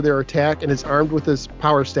prepared for their attack and is armed with his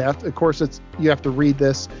power staff. Of course, you have to read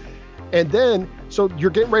this. And then, so you're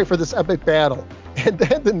getting ready for this epic battle. And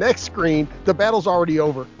then the next screen, the battle's already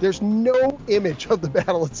over. There's no image of the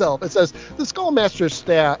battle itself. It says, the Skullmaster's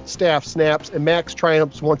staff snaps and Max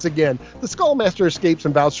triumphs once again. The Skullmaster escapes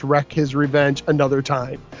and vows to wreak his revenge another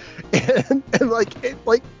time. And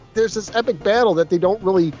there's this epic battle that they don't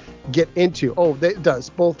really get into. Oh, it does.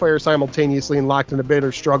 Both fire simultaneously and locked in a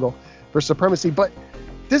bitter struggle for supremacy. But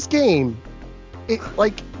this game,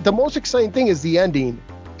 the most exciting thing is the ending,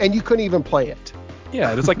 and you couldn't even play it.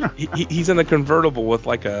 Yeah, it's like he's in a convertible with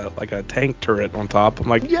like a tank turret on top. I'm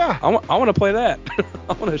like, yeah, I want to play that.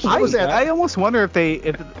 I almost wonder if they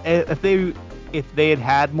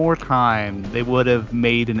had more time, they would have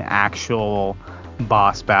made an actual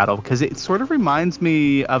boss battle, because it sort of reminds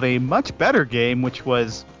me of a much better game, which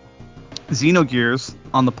was Xenogears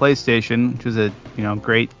on the PlayStation, which was a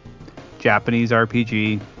great Japanese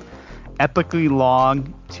RPG, epically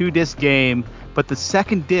long 2-disc game. But the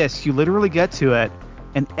second disc, you literally get to it,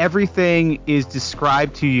 and everything is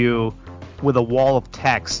described to you with a wall of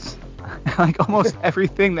text. Like almost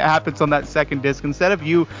everything that happens on that second disc, instead of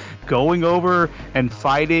you going over and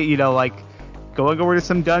fighting, like going over to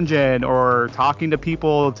some dungeon or talking to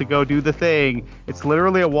people to go do the thing, it's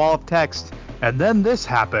literally a wall of text. And then this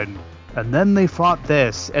happened, and then they fought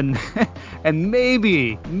this, and and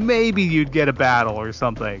maybe you'd get a battle or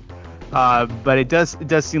something. But it does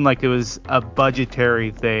seem like it was a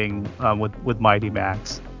budgetary thing with Mighty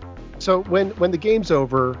Max. So when the game's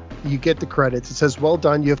over, you get the credits. It says, "Well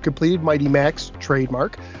done, you have completed Mighty Max,"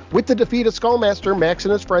 trademark. "With the defeat of Skullmaster, Max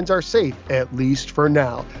and his friends are safe, at least for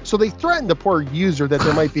now." So they threaten the poor user that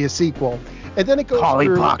there might be a sequel. And then it goes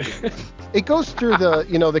it goes through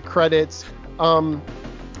the, the credits.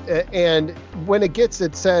 And when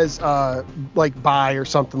it says like bye or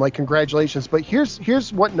something, like congratulations. But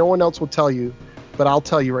here's what no one else will tell you, but I'll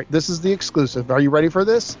tell you, right? This is the exclusive. Are you ready for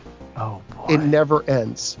this? Oh boy. It never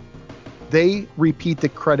ends. They repeat the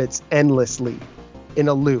credits endlessly in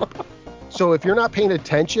a loop. So if you're not paying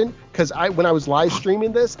attention, because when I was live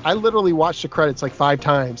streaming this, I literally watched the credits like 5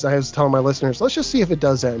 times. I was telling my listeners, let's just see if it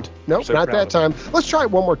does end. Nope, not that time. Let's try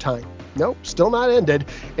it one more time. Nope, still not ended.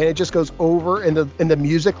 And it just goes over, and the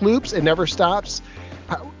music loops. It never stops.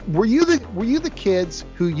 Were you the kids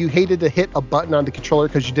who you hated to hit a button on the controller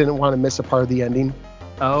because you didn't want to miss a part of the ending?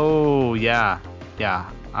 Oh yeah.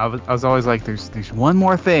 I was always like, there's one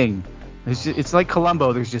more thing. It's like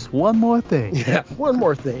Columbo. There's just one more thing. Yeah, one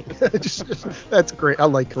more thing. just that's great. I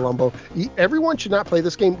like Columbo. Everyone should not play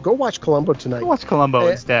this game. Go watch Columbo tonight. Go watch Columbo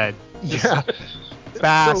instead. Yeah.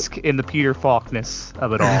 Bask in the Peter Falkness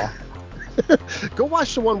of it all. Go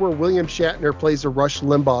watch the one where William Shatner plays a Rush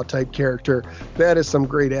Limbaugh type character. That is some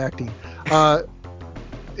great acting.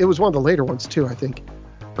 It was one of the later ones too, I think.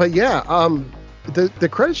 But yeah, the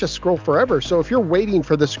credits just scroll forever. So if you're waiting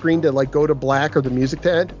for the screen to like go to black or the music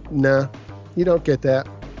to end, nah, you don't get that.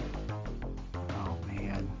 Oh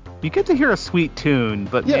man, you get to hear a sweet tune,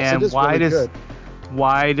 but yes, man,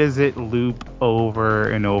 why does it loop over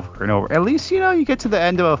and over and over? At least you get to the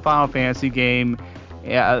end of a Final Fantasy game.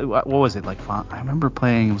 Yeah, what was it like? I remember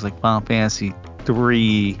playing. It was like Final Fantasy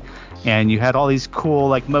 3, and you had all these cool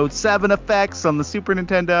like Mode 7 effects on the Super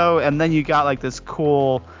Nintendo, and then you got like this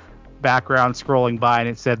cool background scrolling by, and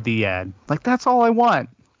it said the end. Like, that's all I want.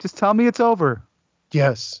 Just tell me it's over.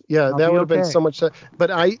 Yes, yeah, that would have been so much. But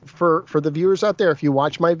for the viewers out there, if you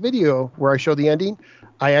watch my video where I show the ending,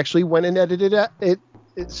 I actually went and edited it.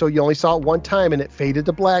 So you only saw it one time, and it faded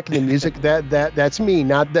to black, and the music that's me,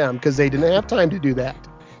 not them, because they didn't have time to do that.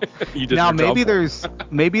 Now maybe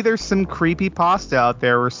there's some creepy pasta out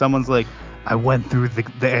there where someone's like, I went through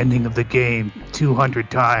the ending of the game 200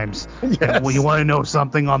 times. Yes. And when you want to know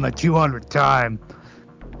something on the 200th time,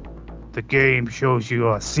 the game shows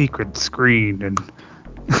you a secret screen. And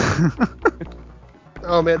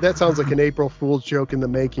oh man, that sounds like an April Fool's joke in the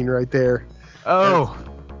making right there. Oh.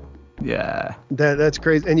 Yeah. That's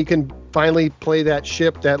crazy. And you can finally play that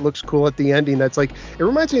ship that looks cool at the ending. That's like, it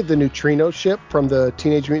reminds me of the Neutrino ship from the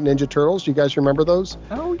Teenage Mutant Ninja Turtles. Do you guys remember those?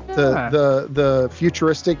 Oh yeah. The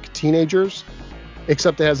futuristic teenagers,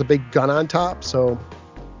 except it has a big gun on top. So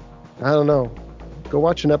I don't know. Go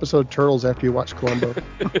watch an episode of Turtles after you watch Columbo.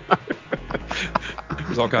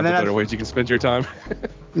 There's all kinds of better ways you can spend your time.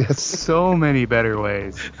 Yes. So many better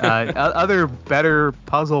ways. Other better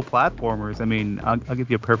puzzle platformers. I mean, I'll give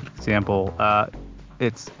you a perfect example.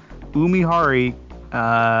 It's Umihari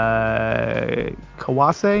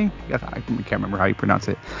Kawase. I can't remember how you pronounce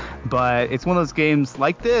it. But it's one of those games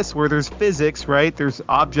like this where there's physics, right? There's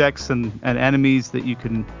objects and enemies that you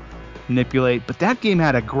can manipulate. But that game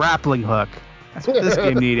had a grappling hook. That's what this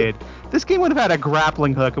game needed. This game would have had a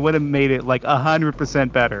grappling hook. It would have made it like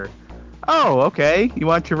 100% better. Oh, okay. You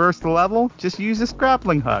want to traverse the level? Just use this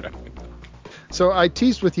grappling hook. So I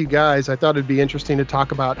teased with you guys. I thought it'd be interesting to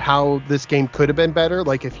talk about how this game could have been better.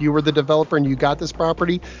 Like if you were the developer and you got this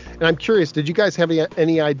property. And I'm curious, did you guys have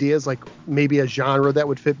any ideas, like maybe a genre that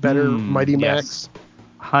would fit better Mighty Max?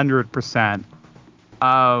 100%.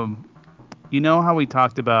 You know how we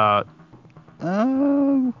talked about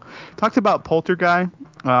Poltergeist,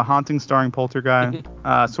 Haunting starring Poltergeist,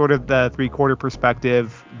 sort of the 3/4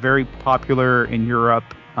 perspective, very popular in Europe.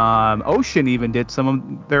 Ocean even did some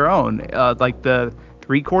of their own, like the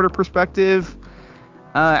 3/4 perspective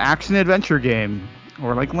action adventure game,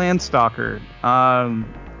 or like Landstalker.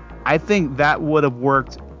 I think that would have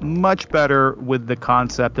worked much better with the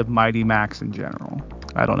concept of Mighty Max in general.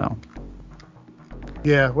 I don't know.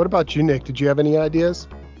 Yeah. What about you, Nick? Did you have any ideas?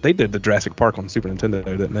 They did the Jurassic Park on Super Nintendo,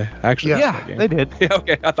 didn't they? Actually, yeah, they did. Yeah,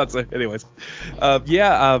 okay, I thought so. Anyways,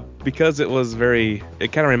 because it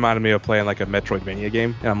kind of reminded me of playing like a Metroidvania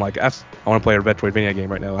game, and I'm like, I want to play a Metroidvania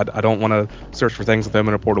game right now. I don't want to search for things with them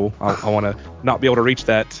in a portal. I want to not be able to reach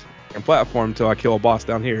that platform until I kill a boss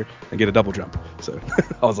down here and get a double jump. So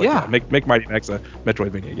I was like, make Mighty Max a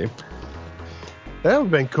Metroidvania game. That would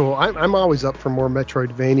have been cool. I'm always up for more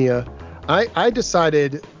Metroidvania. I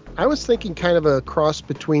decided, I was thinking kind of a cross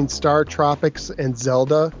between Star Tropics and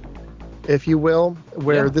Zelda, if you will,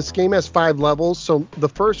 where this game has 5 levels. So the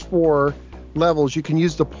first 4 levels, you can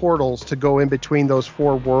use the portals to go in between those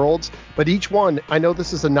 4 worlds. But each one, I know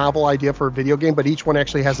this is a novel idea for a video game, but each one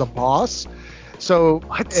actually has a boss. So,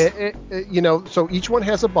 so each one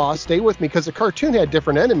has a boss. Stay with me, because the cartoon had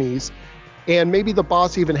different enemies. And maybe the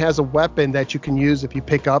boss even has a weapon that you can use if you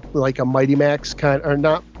pick up like a Mighty Max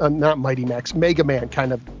not Mighty Max, Mega Man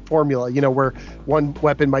kind of formula, where one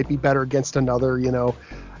weapon might be better against another,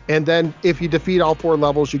 And then if you defeat all 4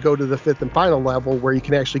 levels, you go to the 5th and final level where you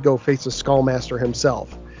can actually go face the Skullmaster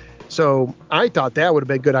himself. So I thought that would have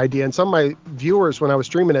been a good idea. And some of my viewers, when I was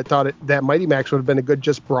streaming it, thought that Mighty Max would have been a good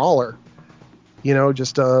just brawler.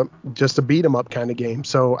 Just a beat 'em up kind of game.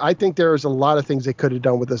 So I think there's a lot of things they could have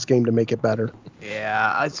done with this game to make it better.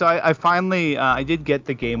 Yeah, so I finally I did get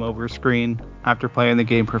the game over screen after playing the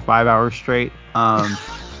game for 5 hours straight.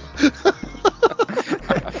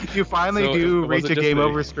 You finally reach a game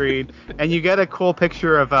over screen, and you get a cool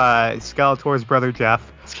picture of Skeletor's brother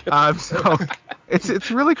Jeff. So it's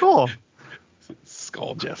really cool.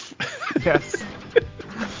 Skull Jeff. Yes.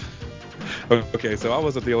 Okay, so I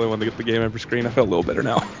wasn't the only one to get the game over screen. I felt a little better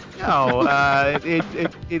now. No,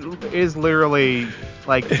 it is literally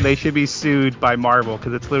like they should be sued by Marvel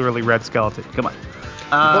because it's literally Red Skeleton. Come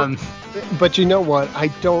on. But you know what? I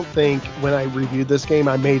don't think when I reviewed this game,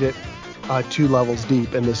 I made it 2 levels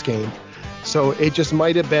deep in this game. So it just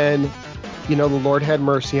might have been, the Lord had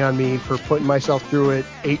mercy on me for putting myself through it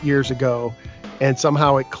 8 years ago, and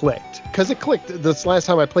somehow it clicked. Because it clicked. This last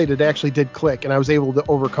time I played it actually did click, and I was able to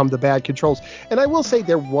overcome the bad controls. And I will say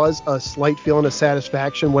there was a slight feeling of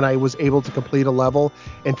satisfaction when I was able to complete a level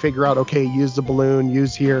and figure out, okay, use the balloon,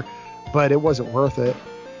 use here, but it wasn't worth it.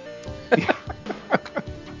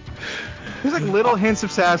 There's like little hints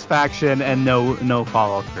of satisfaction and no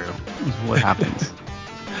follow through is what happens.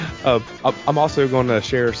 I'm also going to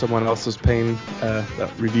share someone else's pain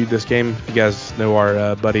that reviewed this game. If you guys know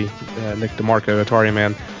our buddy Nick DeMarco, Atari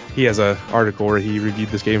Man, he has an article where he reviewed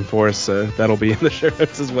this game for us. That'll be in the show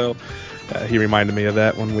notes as well. He reminded me of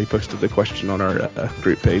that when we posted the question on our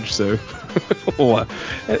group page. So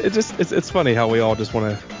it's funny how we all just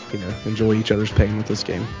want to enjoy each other's pain with this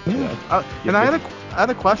game. Yeah. And I had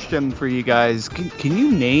a question for you guys. Can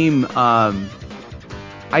you name?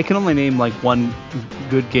 I can only name like one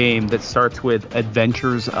good game that starts with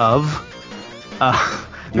Adventures of.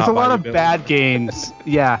 There's a lot of bad games.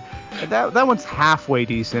 Yeah, that one's halfway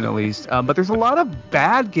decent at least. But there's a lot of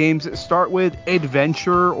bad games that start with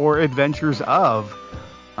Adventure or Adventures of.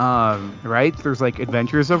 Right? There's like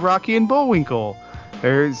Adventures of Rocky and Bullwinkle.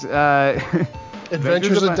 There's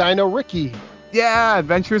Adventures of Dino Ricky. Yeah,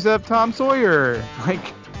 Adventures of Tom Sawyer.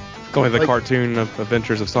 It's only the cartoon of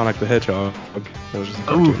Adventures of Sonic the Hedgehog. That was just a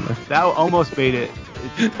cartoon. That almost made it.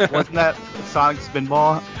 Wasn't that Sonic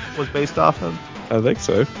Spinball was based off of? I think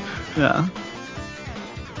so. Yeah.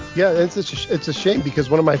 Yeah, it's a shame because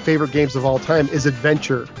one of my favorite games of all time is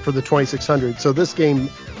Adventure for the 2600. So this game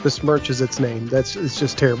besmirches its name. It's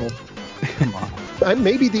just terrible. Come on.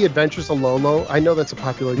 Maybe the Adventures of Lolo. I know that's a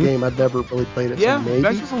popular game. I've never really played it. Yeah, so maybe.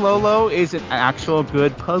 Adventures of Lolo is an actual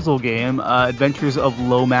good puzzle game. Adventures of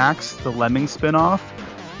Lomax, the Lemming spinoff,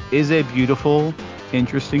 is a beautiful,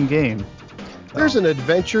 interesting game. There's an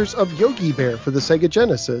Adventures of Yogi Bear for the Sega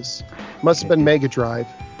Genesis. Must have been Mega Drive.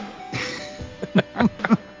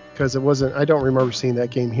 Because it wasn't. I don't remember seeing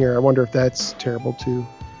that game here. I wonder if that's terrible too.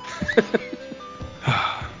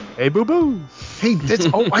 Hey, boo boo. Hey,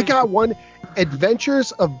 I got one.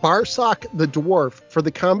 Adventures of Barsock the Dwarf for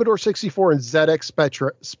the Commodore 64 and ZX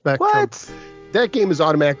Spectrum. What? That game is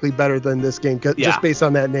automatically better than this game just based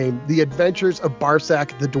on that name. The Adventures of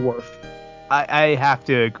Barsock the Dwarf. I have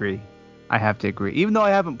to agree. Even though I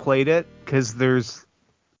haven't played it, because there's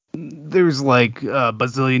like a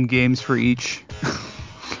bazillion games for each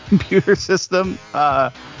computer system.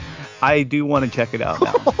 I do want to check it out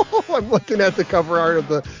now. I'm looking at the cover art of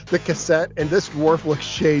the cassette, and this dwarf looks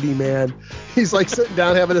shady, man. He's like sitting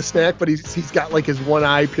down having a snack, but he's got like his one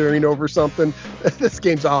eye peering over something. This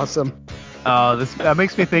game's awesome. That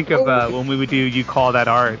makes me think of when we would do You Call That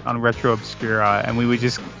Art on Retro Obscura, and we would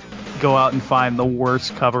just go out and find the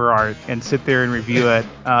worst cover art and sit there and review it.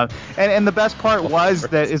 And the best part was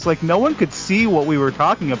that it's like no one could see what we were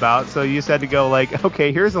talking about, so you just had to go like,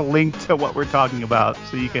 okay, here's a link to what we're talking about,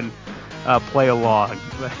 so you can play along.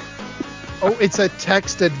 Oh, it's a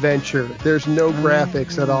text adventure. There's no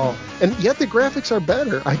graphics at all, and yet the graphics are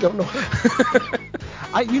better. I don't know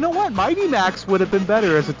how. You know what? Mighty Max would have been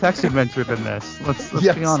better as a text adventure than this. Let's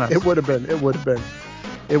be honest. It would have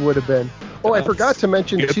been. Oh, I forgot to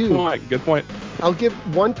mention too. Good point. I'll give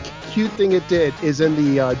one cute thing it did is in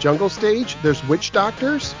the jungle stage. There's witch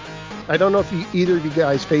doctors. I don't know if either of you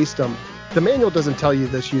guys faced them. The manual doesn't tell you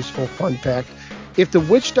this useful fun fact. If the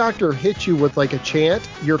witch doctor hits you with like a chant,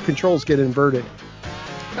 your controls get inverted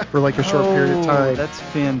for like a short period of time. That's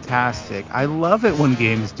fantastic. I love it when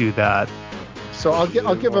games do that. So I'll give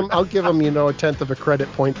them a tenth of a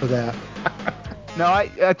credit point for that. No,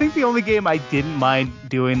 I think the only game I didn't mind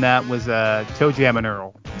doing that was Toe Jam and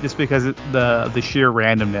Earl, just because of the sheer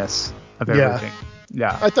randomness of everything.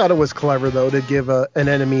 Yeah. I thought it was clever though to give an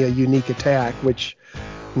enemy a unique attack, which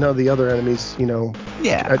none of the other enemies,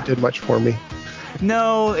 did much for me.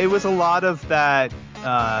 No, it was a lot of that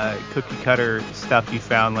cookie cutter stuff you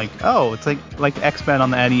found, like, oh, it's like X-Men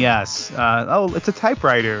on the NES. Oh, it's a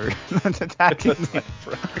typewriter that's attacking me.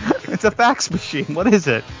 It's a fax machine. What is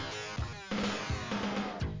it?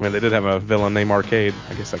 I mean, they did have a villain named Arcade.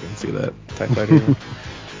 I guess I can see that typewriter.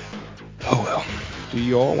 Oh well. Do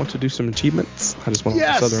you all want to do some achievements? I just want to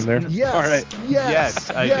put Southern there. Yes. All right. Yes,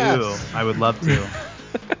 I do. I would love to.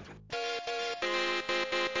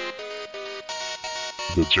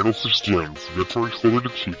 The Genesis Gems Victory-Colored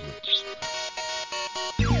Achievements.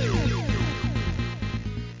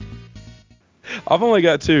 I've only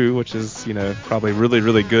got 2, which is, probably really,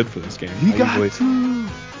 really good for this game.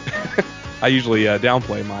 I usually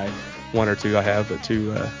downplay my 1 or 2 I have, but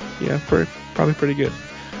 2, probably pretty good.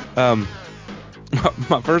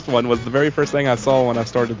 My first one was the very first thing I saw when I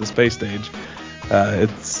started the space stage.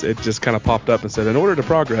 It just kind of popped up and said, in order to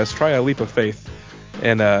progress, try a leap of faith.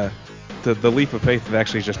 And the leap of faith is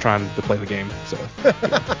actually just trying to play the game. So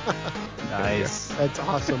nice. That's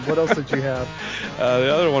awesome. What else did you have?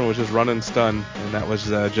 The other one was just run and stun, and that was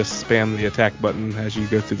just spam the attack button as you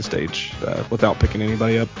go through the stage without picking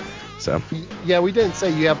anybody up. So yeah, we didn't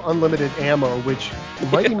say you have unlimited ammo, which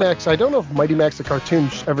Mighty Max. I don't know if Mighty Max the cartoon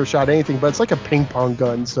ever shot anything, but it's like a ping pong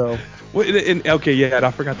gun. So and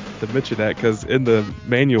I forgot to mention that because in the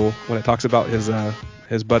manual when it talks about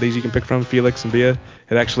his buddies you can pick from, Felix and Bia,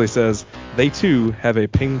 it actually says they too have a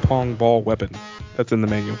ping pong ball weapon. That's in the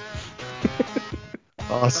manual.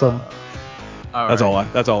 Awesome. That's all I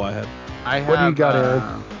had. What do you got,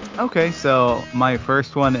 Aaron? Okay, so my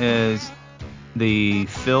first one is the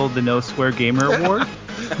Phil the No Swear Gamer Award,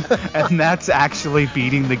 and that's actually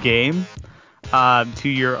beating the game to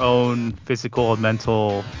your own physical and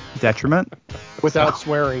mental detriment. Without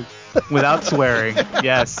swearing. Without swearing,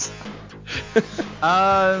 yes.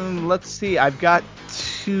 Let's see. I've got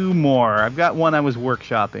 2 more. I've got one I was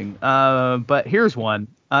workshopping. But here's one.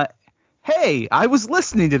 Hey, I was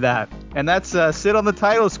listening to that. And that's sit on the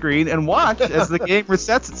title screen and watch as the game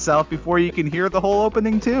resets itself before you can hear the whole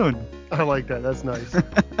opening tune. I like that. That's nice.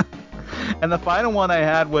 And the final one I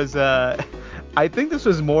had was, I think this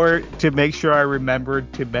was more to make sure I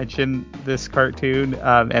remembered to mention this cartoon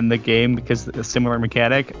and the game because a similar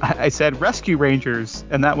mechanic. I said Rescue Rangers,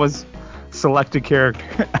 and that was select a character.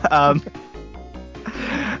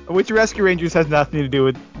 Which Rescue Rangers has nothing to do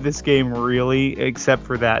with this game really, except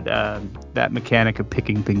for that mechanic of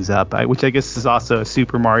picking things up, which I guess is also a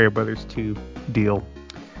Super Mario Brothers 2 deal.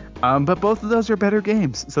 But both of those are better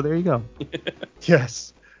games, so there you go.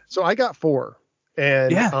 Yes. So I got 4,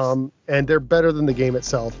 and and they're better than the game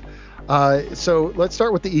itself. So let's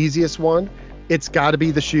start with the easiest one. It's got to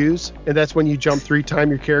be the shoes, and that's when you jump 3 times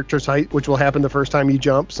your character's height, which will happen the first time you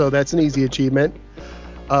jump. So that's an easy achievement.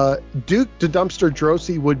 Duke the Dumpster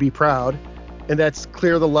Drosy would be proud, and that's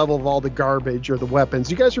clear the level of all the garbage or the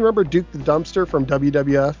weapons. You guys remember Duke the Dumpster from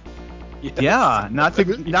WWF? Yes. Yeah, not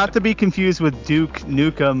to be confused with Duke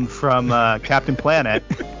Nukem from Captain Planet.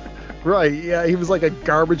 Right, yeah, he was like a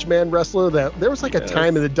garbage man wrestler. There was like a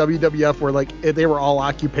time in the WWF where like they were all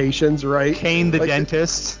occupations, right? Kane the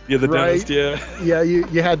dentist. Yeah, the right? dentist, yeah. Yeah,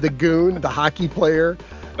 you had the goon, the hockey player.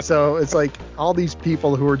 So it's like all these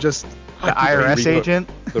people who were just the IRS agent.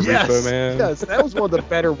 The Repo Man. Yes, that was one of the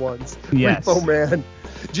better ones. Yes. Repo Man.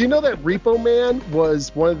 Do you know that Repo Man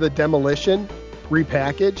was one of the Demolition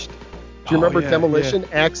repackaged? Do you remember Demolition,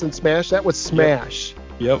 Axe and Smash? That was Smash.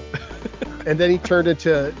 Yep. And then he turned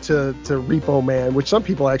into Repo Man, which some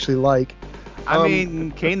people actually like. I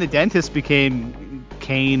mean, Kane the dentist became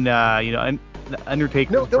Kane, and the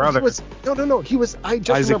Undertaker's No, brother. he was no. He was. I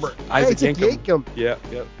just remember Isaac Yankem. Yep.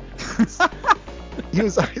 He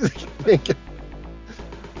was Isaac Yankem.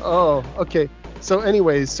 Oh, okay. So,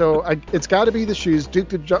 anyways, it's got to be the shoes. Duke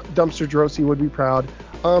the Dumpster Drosy would be proud.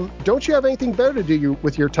 Don't you have anything better to do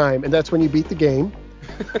with your time? And that's when you beat the game.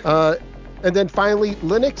 And then finally,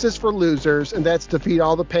 Linux is for losers, and that's defeat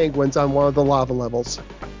all the penguins on one of the lava levels.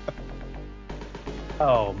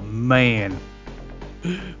 Oh man.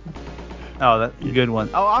 Oh, that's a good one.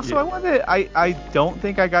 Oh, also, I don't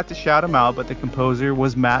think I got to shout him out, but the composer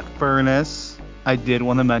was Matt Furness. I did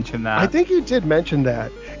want to mention that. I think you did mention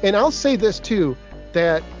that. And I'll say this too,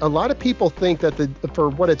 that a lot of people think that for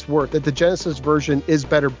what it's worth, that the Genesis version is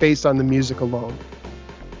better based on the music alone.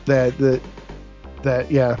 Yeah.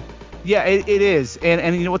 Yeah, it is.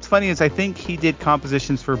 And you know what's funny is I think he did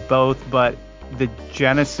compositions for both, but the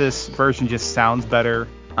Genesis version just sounds better.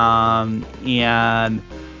 And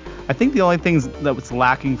I think the only things that was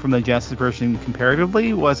lacking from the Genesis version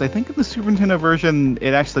comparatively was I think in the Super Nintendo version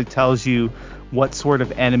it actually tells you what sort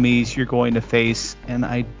of enemies you're going to face, and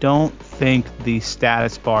I don't think the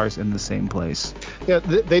status bar's in the same place. Yeah,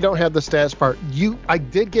 they don't have the status bar. I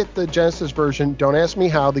did get the Genesis version. Don't ask me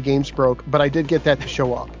how, the game's broke, but I did get that to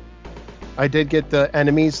show up. I did get the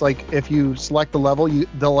enemies, like if you select the level,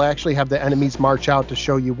 they'll actually have the enemies march out to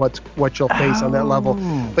show you what you'll face on that level.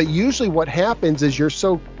 But usually what happens is you're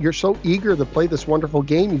so eager to play this wonderful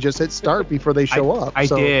game, you just hit start before they show up. I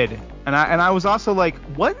did. And I was also like,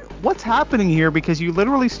 what's happening here? Because you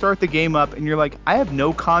literally start the game up and you're like, I have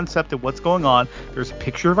no concept of what's going on. There's a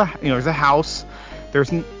picture of there's a house.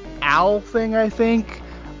 There's an owl thing, I think.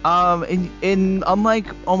 And unlike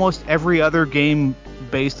almost every other game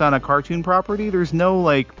based on a cartoon property, there's no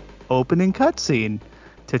like opening cutscene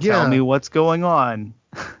to tell me what's going on.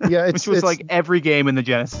 Yeah, which was like every game in the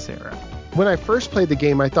Genesis era. When I first played the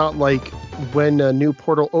game, I thought like when a new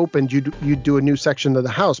portal opened, you'd do a new section of the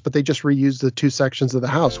house, but they just reused the two sections of the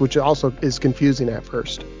house, which also is confusing at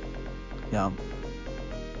first. Yeah.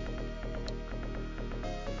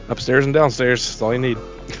 Upstairs and downstairs, that's all you need.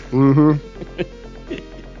 Mm-hmm.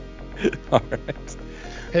 All right.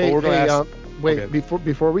 Hey, wait, okay.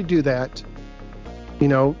 Before we do that,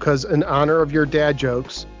 because in honor of your dad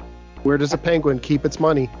jokes, where does a penguin keep its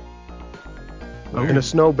money? In a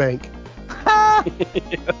snowbank.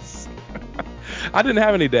 Yes. I didn't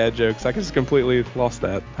have any dad jokes. I just completely lost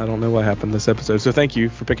that. I don't know what happened this episode. So thank you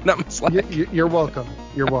for picking up my slack. You're welcome.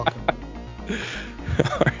 You're welcome. All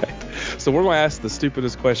right. So we're going to ask the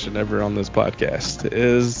stupidest question ever on this podcast.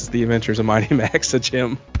 Is The Adventures of Mighty Max a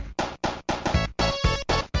gem?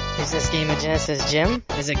 Is this game a Genesis gem?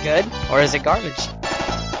 Is it good or is it garbage?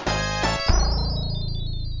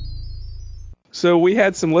 So we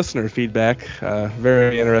had some listener feedback,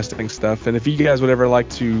 very interesting stuff. And if you guys would ever like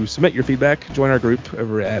to submit your feedback, join our group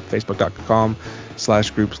over at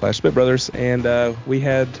facebook.com/group/SpitBrothers. And we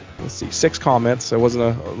had, 6 comments. So it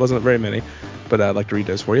wasn't very many, but I'd like to read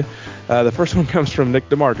those for you. The first one comes from Nick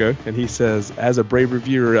DeMarco, and he says, as a brave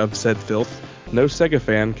reviewer of said filth, no Sega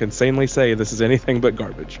fan can sanely say this is anything but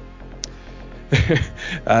garbage.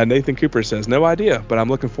 Nathan Cooper says, no idea, but I'm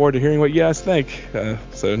looking forward to hearing what you guys think.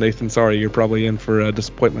 So Nathan, sorry, you're probably in for a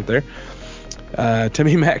disappointment there.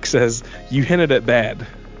 Timmy Mack says, you hinted at bad,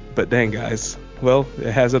 but dang guys, well,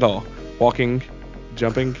 it has it all. Walking,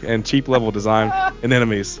 jumping, and cheap level design and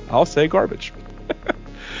enemies. I'll say garbage.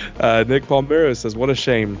 Nick Palmero says, what a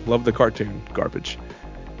shame. Love the cartoon. Garbage.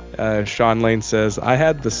 Sean Lane says, I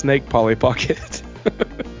had the Snake Polly Pocket.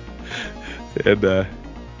 And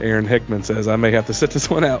Aaron Hickman says, I may have to sit this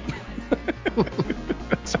one out.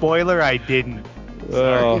 Spoiler, I didn't.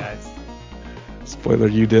 Sorry, guys. Spoiler,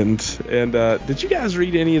 you didn't. And did you guys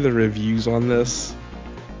read any of the reviews on this?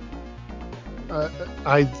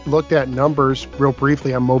 I looked at numbers real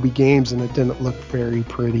briefly on Moby Games, and it didn't look very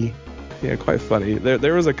pretty. Yeah, quite funny.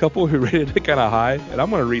 There was a couple who rated it kind of high, and I'm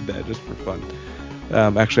going to read that just for fun.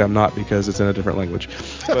 Actually, I'm not, because it's in a different language.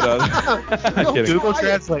 But, no, Google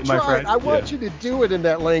Translate, my friend. I want you to do it in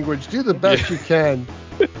that language. Do the best you can.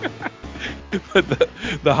 But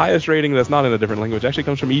the highest rating that's not in a different language actually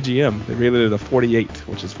comes from EGM. They rated it a 48,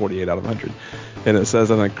 which is 48 out of 100. And it says,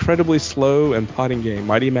 an incredibly slow and plodding game.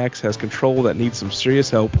 Mighty Max has control that needs some serious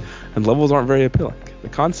help, and levels aren't very appealing. The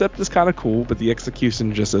concept is kind of cool, but the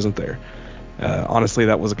execution just isn't there. Honestly,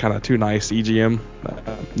 that was a kind of too nice EGM.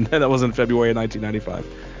 That was in February of 1995.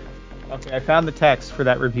 Okay, I found the text for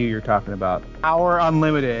that review you're talking about. Power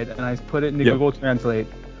Unlimited, and I put it into Google Translate.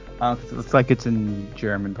 It looks like it's in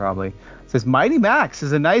German, probably. It says, Mighty Max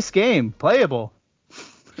is a nice game, playable.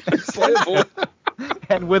 Playable.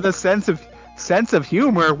 And with a sense of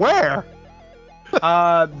humor, where?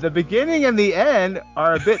 The beginning and the end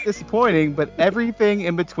are a bit disappointing, but everything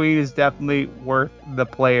in between is definitely worth the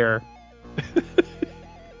player.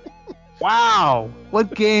 Wow,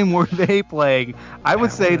 what game were they playing? I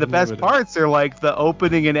would say the best parts are like the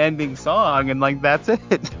opening and ending song, and like that's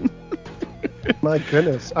it. My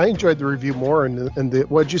goodness, I enjoyed the review more. And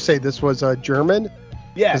what'd you say? This was German?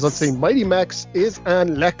 Yes. Let's see. Mighty Max is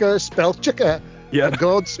an lekker speltje. Yeah.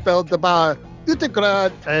 God spelled the bar.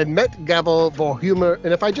 Utegrad and Met Gavel for humor.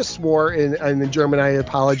 And if I just swore in German, I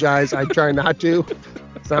apologize. I try not to.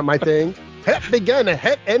 It's not my thing. Het begun,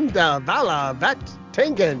 het enda, vala, vat,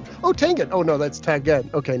 tangen. Oh, tangen. Oh, no, that's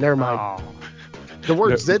tagen. Okay, never mind. Oh. The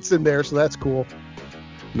word zit's in there, so that's cool.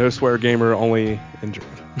 No swear gamer, only in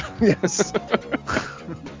German. Yes.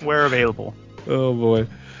 Where available. Oh, boy.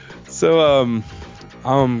 So,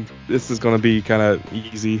 this is going to be kind of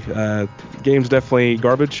easy. Game's definitely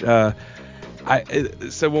garbage.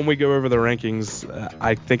 So when we go over the rankings,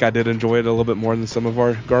 I think I did enjoy it a little bit more than some of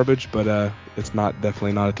our garbage, but it's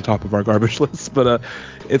definitely not at the top of our garbage list. But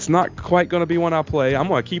it's not quite going to be one I'll play. I'm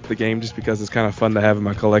going to keep the game just because it's kind of fun to have in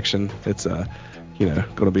my collection. It's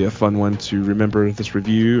going to be a fun one to remember this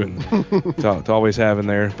review and to always have in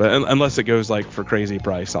there. But unless it goes like for crazy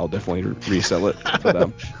price, I'll definitely resell it.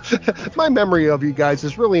 But, my memory of you guys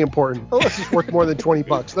is really important. Unless it's worth more than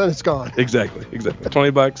 $20, then it's gone. Exactly.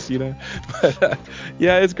 $20, But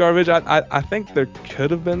yeah, it's garbage. I think there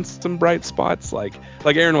could have been some bright spots. Like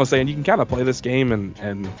Aaron was saying, you can kind of play this game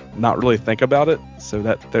and not really think about it. So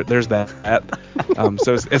there's that.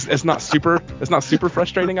 So it's not super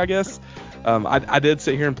frustrating, I guess. I did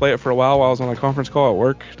sit here and play it for a while I was on a conference call at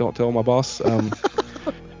work. Don't tell my boss.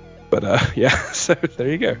 But yeah, so there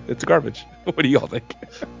you go. It's garbage. What do y'all think?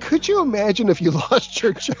 Could you imagine if you lost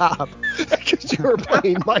your job because you were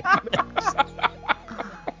playing Mighty Max?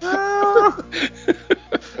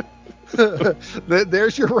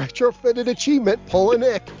 There's your retrofitted achievement. Pull a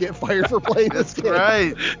Nick. Get fired for playing this game.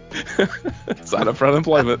 Right. Sign up for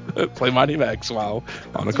unemployment. Play Mighty Max while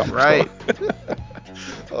on a conference call.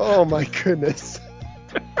 Oh my goodness.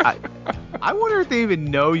 I wonder if they even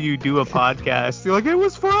know you do a podcast. You're like, it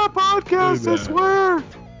was for a podcast, I swear.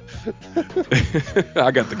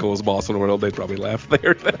 I got the coolest boss in the world. They'd probably laugh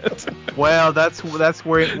there. Well, that's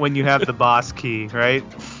where when you have the boss key, right?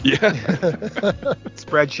 Yeah.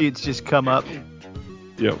 Spreadsheets just come up.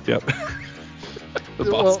 Yep. The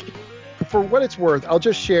boss key. For what it's worth, I'll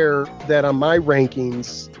just share that on my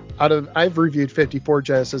rankings, I've reviewed 54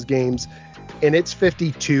 Genesis games, and it's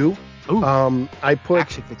 52. Ooh, I put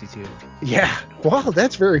actually 52. Yeah, wow,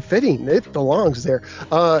 that's very fitting. It belongs there.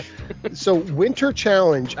 So Winter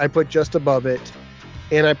Challenge, I put just above it,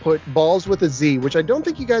 and I put Balls with a Z, which I don't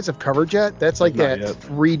think you guys have covered yet. That's like Not that yet.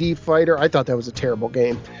 3D fighter. I thought that was a terrible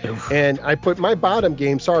game. And I put my bottom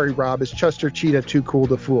game, sorry Rob, is Chester Cheetah Too Cool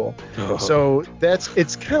to Fool. Oh. So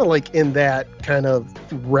it's kind of like in that kind of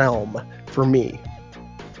realm for me.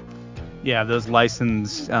 Yeah, those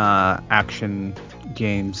licensed action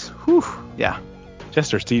games. Whew. Yeah.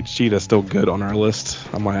 Chester Cheetah's still good on our list.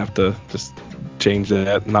 I'm gonna have to just change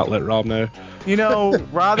that and not let Rob know. You know,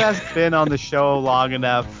 Rob has been on the show long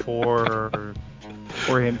enough for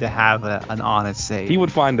him to have an honest say. He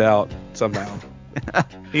would find out somehow.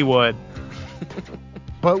 He would.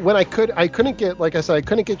 But when I couldn't get, like I said, I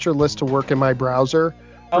couldn't get your list to work in my browser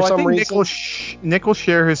for some reason. Nick will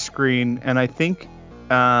share his screen, and I think,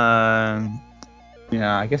 yeah,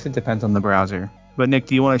 I guess it depends on the browser. But Nick,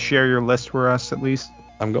 do you want to share your list for us at least?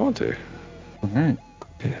 I'm going to. All right.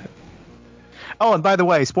 Yeah. Oh, and by the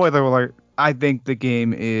way, spoiler alert, I think the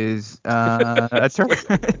game is a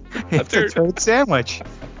turd sandwich.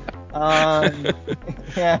 And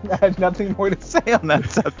I have nothing more to say on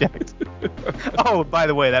that subject. Oh, by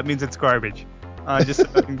the way, that means it's garbage. Just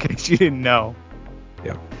in case you didn't know.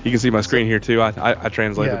 Yeah, you can see my screen here too. I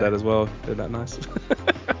translated that as well. Isn't that nice?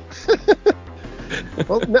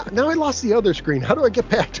 Well, now I lost the other screen. How do I get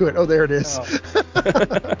back to it? Oh, there it is.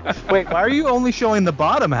 Oh. Wait, why are you only showing the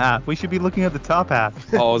bottom half? We should be looking at the top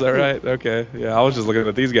half. Oh, is that right? Okay. Yeah, I was just looking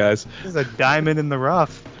at these guys. This is a diamond in the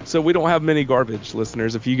rough. So we don't have many garbage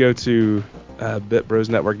listeners. If you go to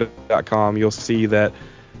bitbrosnetwork.com, you'll see that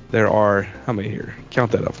there are, how many here?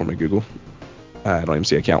 Count that up for me, Google. I don't even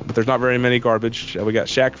see a count, but there's not very many garbage. We got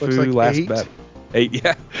Shaq Fu, like 8. 8,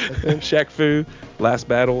 yeah. Shaq Fu, Last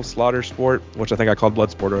Battle, Slaughter Sport, which I think I called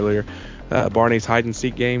Bloodsport earlier. Barney's Hide and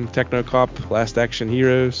Seek Game, Techno Cop, Last Action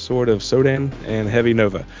Hero, Sword of Sodan, and Heavy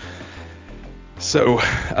Nova. So,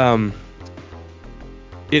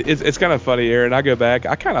 it's kind of funny, Aaron. I go back.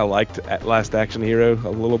 I kind of liked Last Action Hero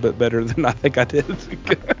a little bit better than I think I did.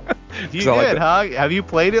 You did, huh? Have you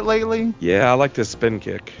played it lately? Yeah, I like the spin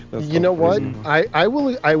kick. You know what? I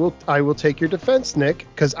will take your defense, Nick,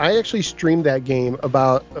 because I actually streamed that game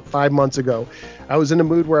about 5 months ago. I was in a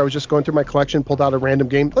mood where I was just going through my collection, pulled out a random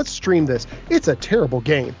game. Let's stream this. It's a terrible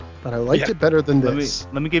game, but I liked it better than this.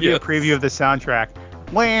 Let me give you a preview of the soundtrack.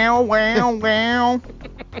 Wow, wow, wow.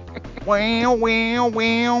 Wow, wow,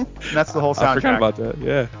 wow. That's the whole soundtrack. I forgot about that.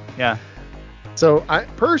 Yeah. Yeah. So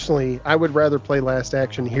I would rather play Last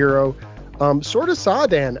Action Hero. Sword of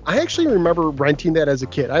Saadan, I actually remember renting that as a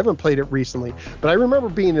kid. I haven't played it recently, but I remember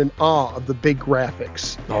being in awe of the big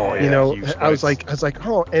graphics. Oh yeah. I was like,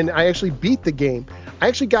 oh, and I actually beat the game. I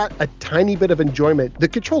actually got a tiny bit of enjoyment. The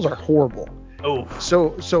controls are horrible. Oh.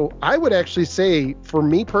 So I would actually say, for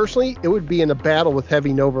me personally, it would be in a battle with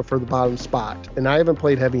Heavy Nova for the bottom spot, and I haven't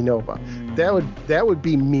played Heavy Nova. That would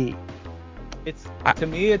be me. To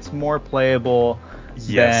me, it's more playable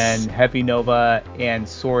than Heavy Nova and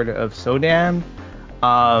Sword of Sodan.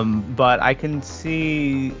 But I can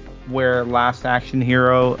see where Last Action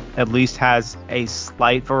Hero at least has a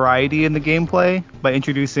slight variety in the gameplay by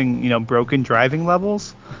introducing, broken driving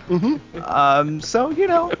levels. Mm-hmm. So,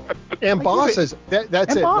 And bosses.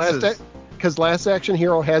 That's it. Because Last Action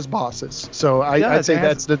Hero has bosses. So I'd say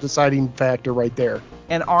that's the deciding factor right there.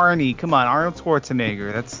 And Arnie. Come on, Arnold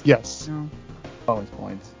Schwarzenegger. That's... Yes. Bonus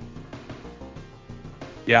points.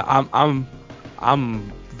 Yeah,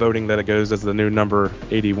 I'm voting that it goes as the new number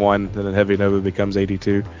 81, and then Heavy Nova becomes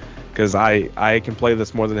 82. Because I can play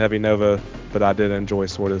this more than Heavy Nova, but I did enjoy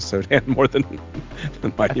Sword of Sodan more than Mighty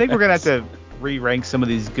I think Max. we're gonna have to re-rank some of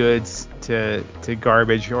these goods to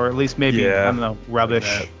garbage, or at least maybe I don't know,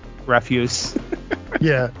 rubbish, refuse.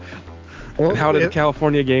 Yeah. Well, And how did the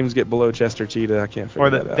California games get below Chester Cheetah? I can't figure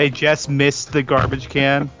that out. They just missed the garbage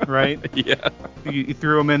can, right? Yeah. You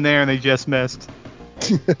threw them in there and they just missed.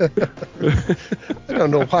 I don't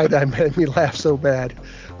know why that made me laugh so bad.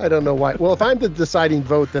 I don't know why. Well, if I'm the deciding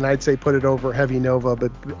vote, then I'd say put it over Heavy Nova,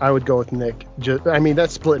 but I would go with Nick.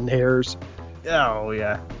 That's splitting hairs. Oh,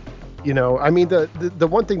 yeah. The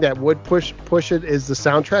one thing that would push it is the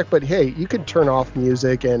soundtrack, but hey, you could turn off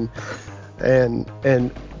music and I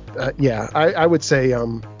would say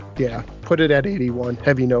put it at 81,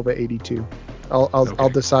 Heavy Nova 82. I'll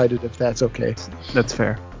decide it if that's okay. That's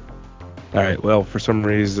fair. All right. Well, for some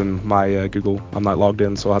reason, my Google, I'm not logged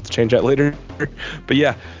in, so I'll have to change that later. But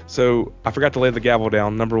yeah, so I forgot to lay the gavel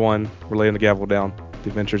down. Number one, we're laying the gavel down. The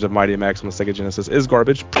Adventures of Mighty Max on the Sega Genesis is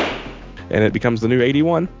garbage, and it becomes the new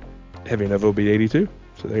 81. Heavy Nova will be 82.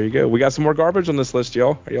 So there you go. We got some more garbage on this list,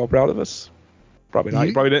 y'all. Are y'all proud of us? Probably not.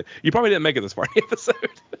 You probably didn't make it this far in the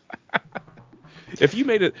episode. If you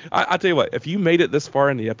made it, I tell you what, if you made it this far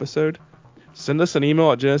in the episode, send us an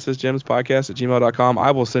email at genesisgemspodcast@gmail.com.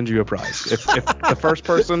 I will send you a prize. If the first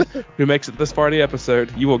person who makes it this far in the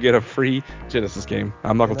episode, you will get a free Genesis game.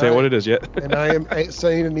 I'm not going to tell you what it is yet. And I am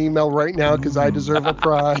sending an email right now because I deserve a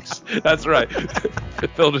prize. That's right.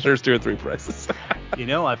 Phil deserves 2 or 3 prizes.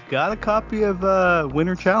 I've got a copy of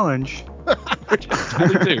Winter Challenge. I do.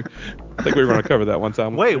 I think we were going to cover that one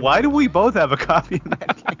time. Wait, why do we both have a copy of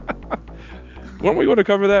that game? Weren't we going to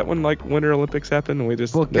cover that when Winter Olympics happened and we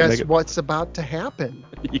just guess what's about to happen?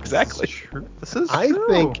 Exactly. This is I true.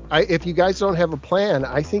 think if you guys don't have a plan,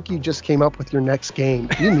 I think you just came up with your next game.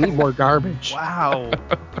 You need more garbage. Wow.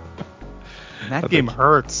 That game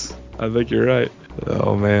hurts. I think you're right.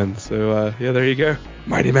 Oh man. So there you go.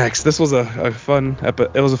 Mighty Max. This was a fun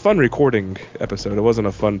it was a fun recording episode. It wasn't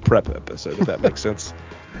a fun prep episode, if that makes sense.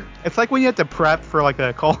 It's like when you have to prep for like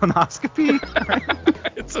a colonoscopy. Right?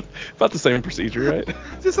 It's about the same procedure, right?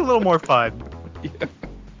 Just a little more fun. Yeah.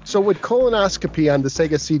 So would colonoscopy on the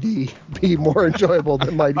Sega CD be more enjoyable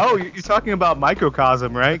than Mighty Max? Oh, you're talking about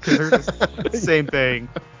Microcosm, right? Because they're the same thing.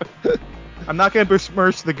 I'm not going to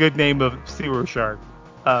besmirch the good name of Sewer Shark,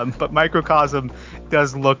 but Microcosm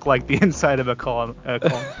does look like the inside of a colon.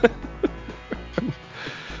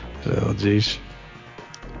 Oh, geez.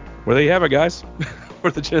 Well, there you have it, guys. For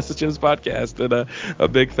the Genesis Gems podcast, and a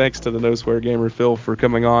big thanks to the No Swear Gamer Phil for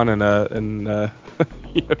coming on and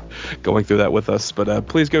going through that with us. But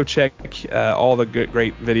please go check all the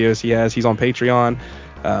great videos he has. He's on Patreon.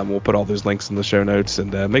 We'll put all those links in the show notes,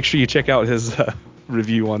 and make sure you check out his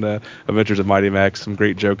review on Adventures of Mighty Max. Some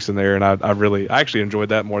great jokes in there, and I actually enjoyed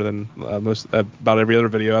that more than about every other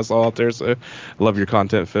video I saw out there. So I love your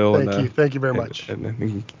content, Phil. Thank you very much.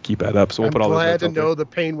 And keep that up. So we'll put all those glad notes to know the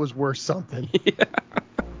pain was worth something. Yeah.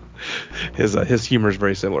 His humor is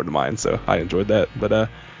very similar to mine, so I enjoyed that. But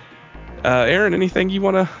Aaron, anything you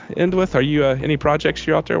want to end with? Are you any projects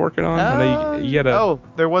you're out there working on? I know you had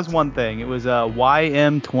there was one thing. It was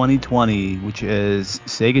YM 2020, which is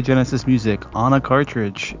Sega Genesis music on a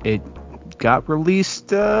cartridge. It got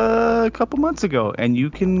released a couple months ago, and you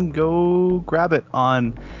can go grab it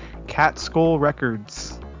on Cat Skull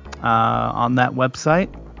Records on that website.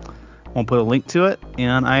 I'll put a link to it,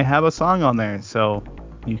 and I have a song on there, so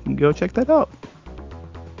you can go check that out.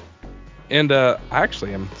 And I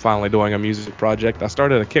actually am finally doing a music project. I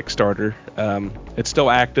started a Kickstarter. It's still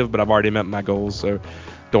active, but I've already met my goals, so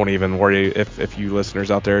don't even worry if you listeners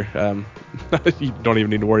out there. You don't even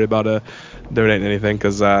need to worry about donating anything,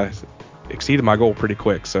 because I exceeded my goal pretty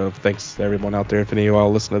quick. So thanks to everyone out there. If any of y'all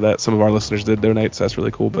listen to that, some of our listeners did donate, so that's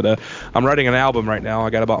really cool. But I'm writing an album right now. I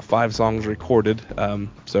got about 5 songs recorded.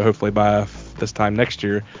 So hopefully by this time next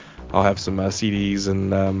year, I'll have some CDs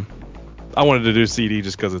and. I wanted to do CD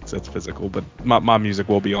just because it's physical, but my music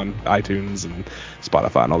will be on iTunes and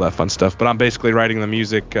Spotify and all that fun stuff. But I'm basically writing the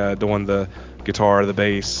music, doing the guitar, the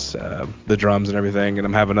bass, the drums and everything, and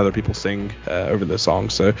I'm having other people sing over the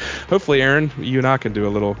songs. So hopefully, Aaron, you and I can do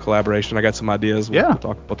a little collaboration. I got some ideas. We'll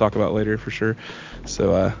talk about later for sure.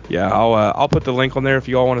 So I'll put the link on there if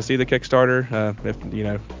you all want to see the Kickstarter. If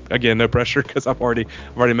again, no pressure, because I've already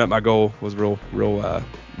met my goal. Was real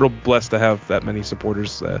blessed to have that many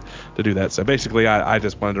supporters to do that. So basically, I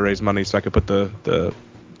just wanted to raise money so I could put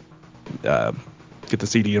get the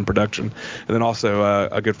CD in production. And then also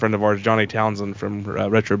a good friend of ours, Johnny Townsend from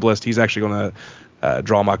Retro Bliss, he's actually going to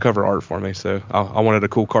draw my cover art for me. So I wanted a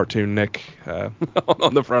cool cartoon Nick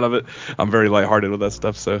on the front of it. I'm very lighthearted with that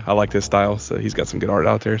stuff, so I liked his style. So he's got some good art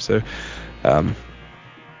out there. So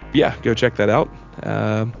go check that out.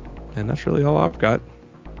 And that's really all I've got.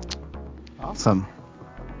 Awesome.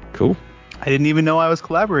 Cool. I didn't even know I was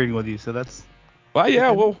collaborating with you, so that's. Well,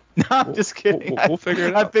 yeah, no, I'm just kidding. We'll figure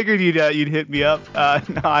it out. I figured you'd hit me up.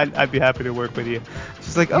 No, I'd be happy to work with you.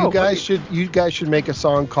 Just like, you guys should make a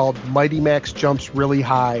song called Mighty Max Jumps Really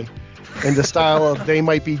High, in the style of They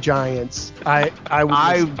Might Be Giants. I would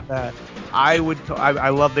listen to that. I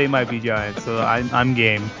love They Might Be Giants, so I'm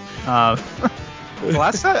game. The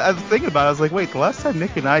last time I was thinking about it, I was like, wait, the last time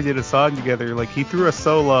Nick and I did a song together, like he threw a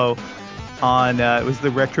solo on it was the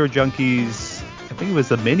Retro Junkies, I think it was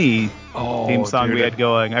the mini theme song we had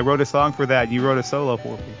going. I wrote a song for that. You wrote a solo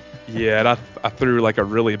for me. Yeah, and I threw like a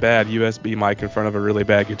really bad USB mic in front of a really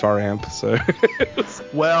bad guitar amp. So.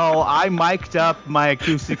 Well, I mic'd up my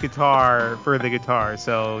acoustic guitar for the guitar,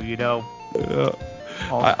 so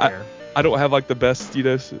all fair. I don't have like the best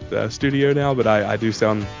studio now, but I do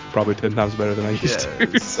sound probably 10 times better than I used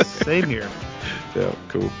to. Same here. Yeah,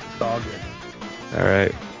 cool. It's all good. All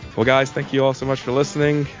right. Well, guys, thank you all so much for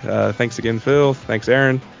listening. Thanks again, Phil. Thanks,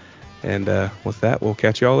 Aaron. And with that, we'll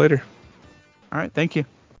catch you all later. All right. Thank you.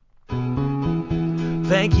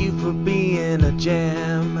 Thank you for being a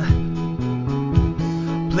gem.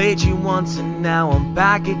 Played you once and now I'm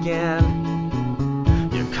back again.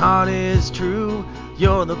 Your card is true.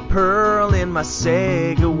 You're the pearl in my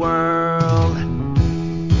Sega world.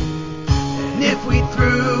 And if we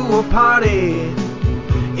threw a party,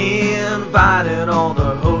 invited all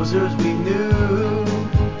the hosers we knew,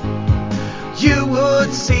 you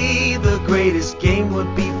would see the greatest game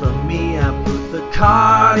would be for me. I put the card